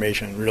most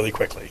information really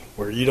quickly.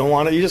 Where you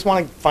just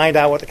want to find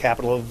out what the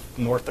capital of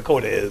North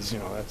Dakota is.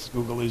 That's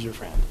Google is your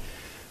friend.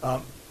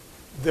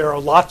 There are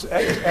lots,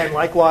 and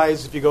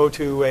likewise, if you go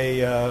to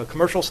a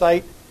commercial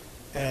site,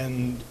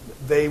 and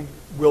they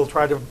will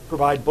try to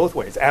provide both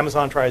ways.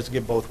 Amazon tries to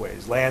give both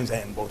ways. Land's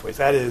End both ways.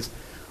 That is,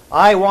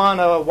 I want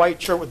a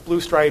white shirt with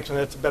blue stripes, and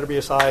it better be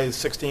a size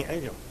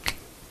 16.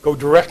 Go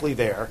directly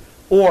there.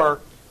 Or,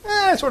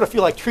 I sort of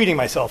feel like treating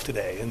myself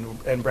today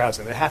and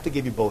browsing. They have to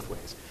give you both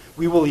ways.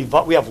 We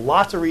have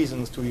lots of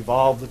reasons to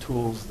evolve the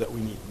tools that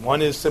we need.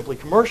 One is simply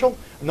commercial.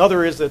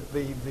 Another is that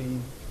the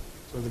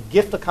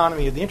gift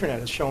economy of the internet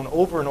has shown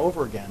over and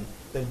over again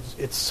that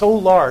it's so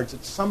large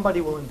that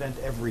somebody will invent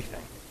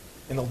everything.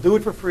 And they'll do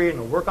it for free, and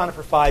they'll work on it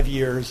for 5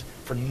 years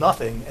for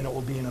nothing, and it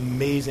will be an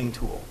amazing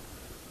tool.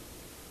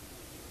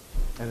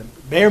 And it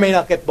may or may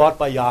not get bought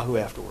by Yahoo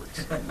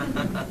afterwards.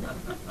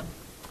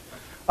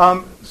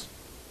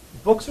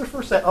 Books are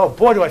for sale. Oh,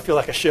 boy, do I feel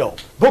like a shill.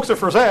 Books are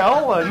for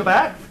sale in the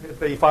back at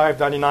the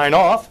 $5.99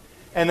 off.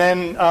 And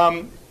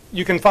then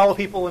you can follow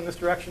people in this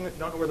direction if you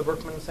don't know where the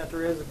Berkman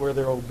Center is, where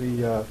there will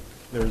be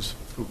there's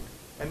food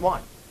and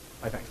wine,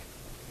 I think.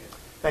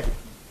 Thank you.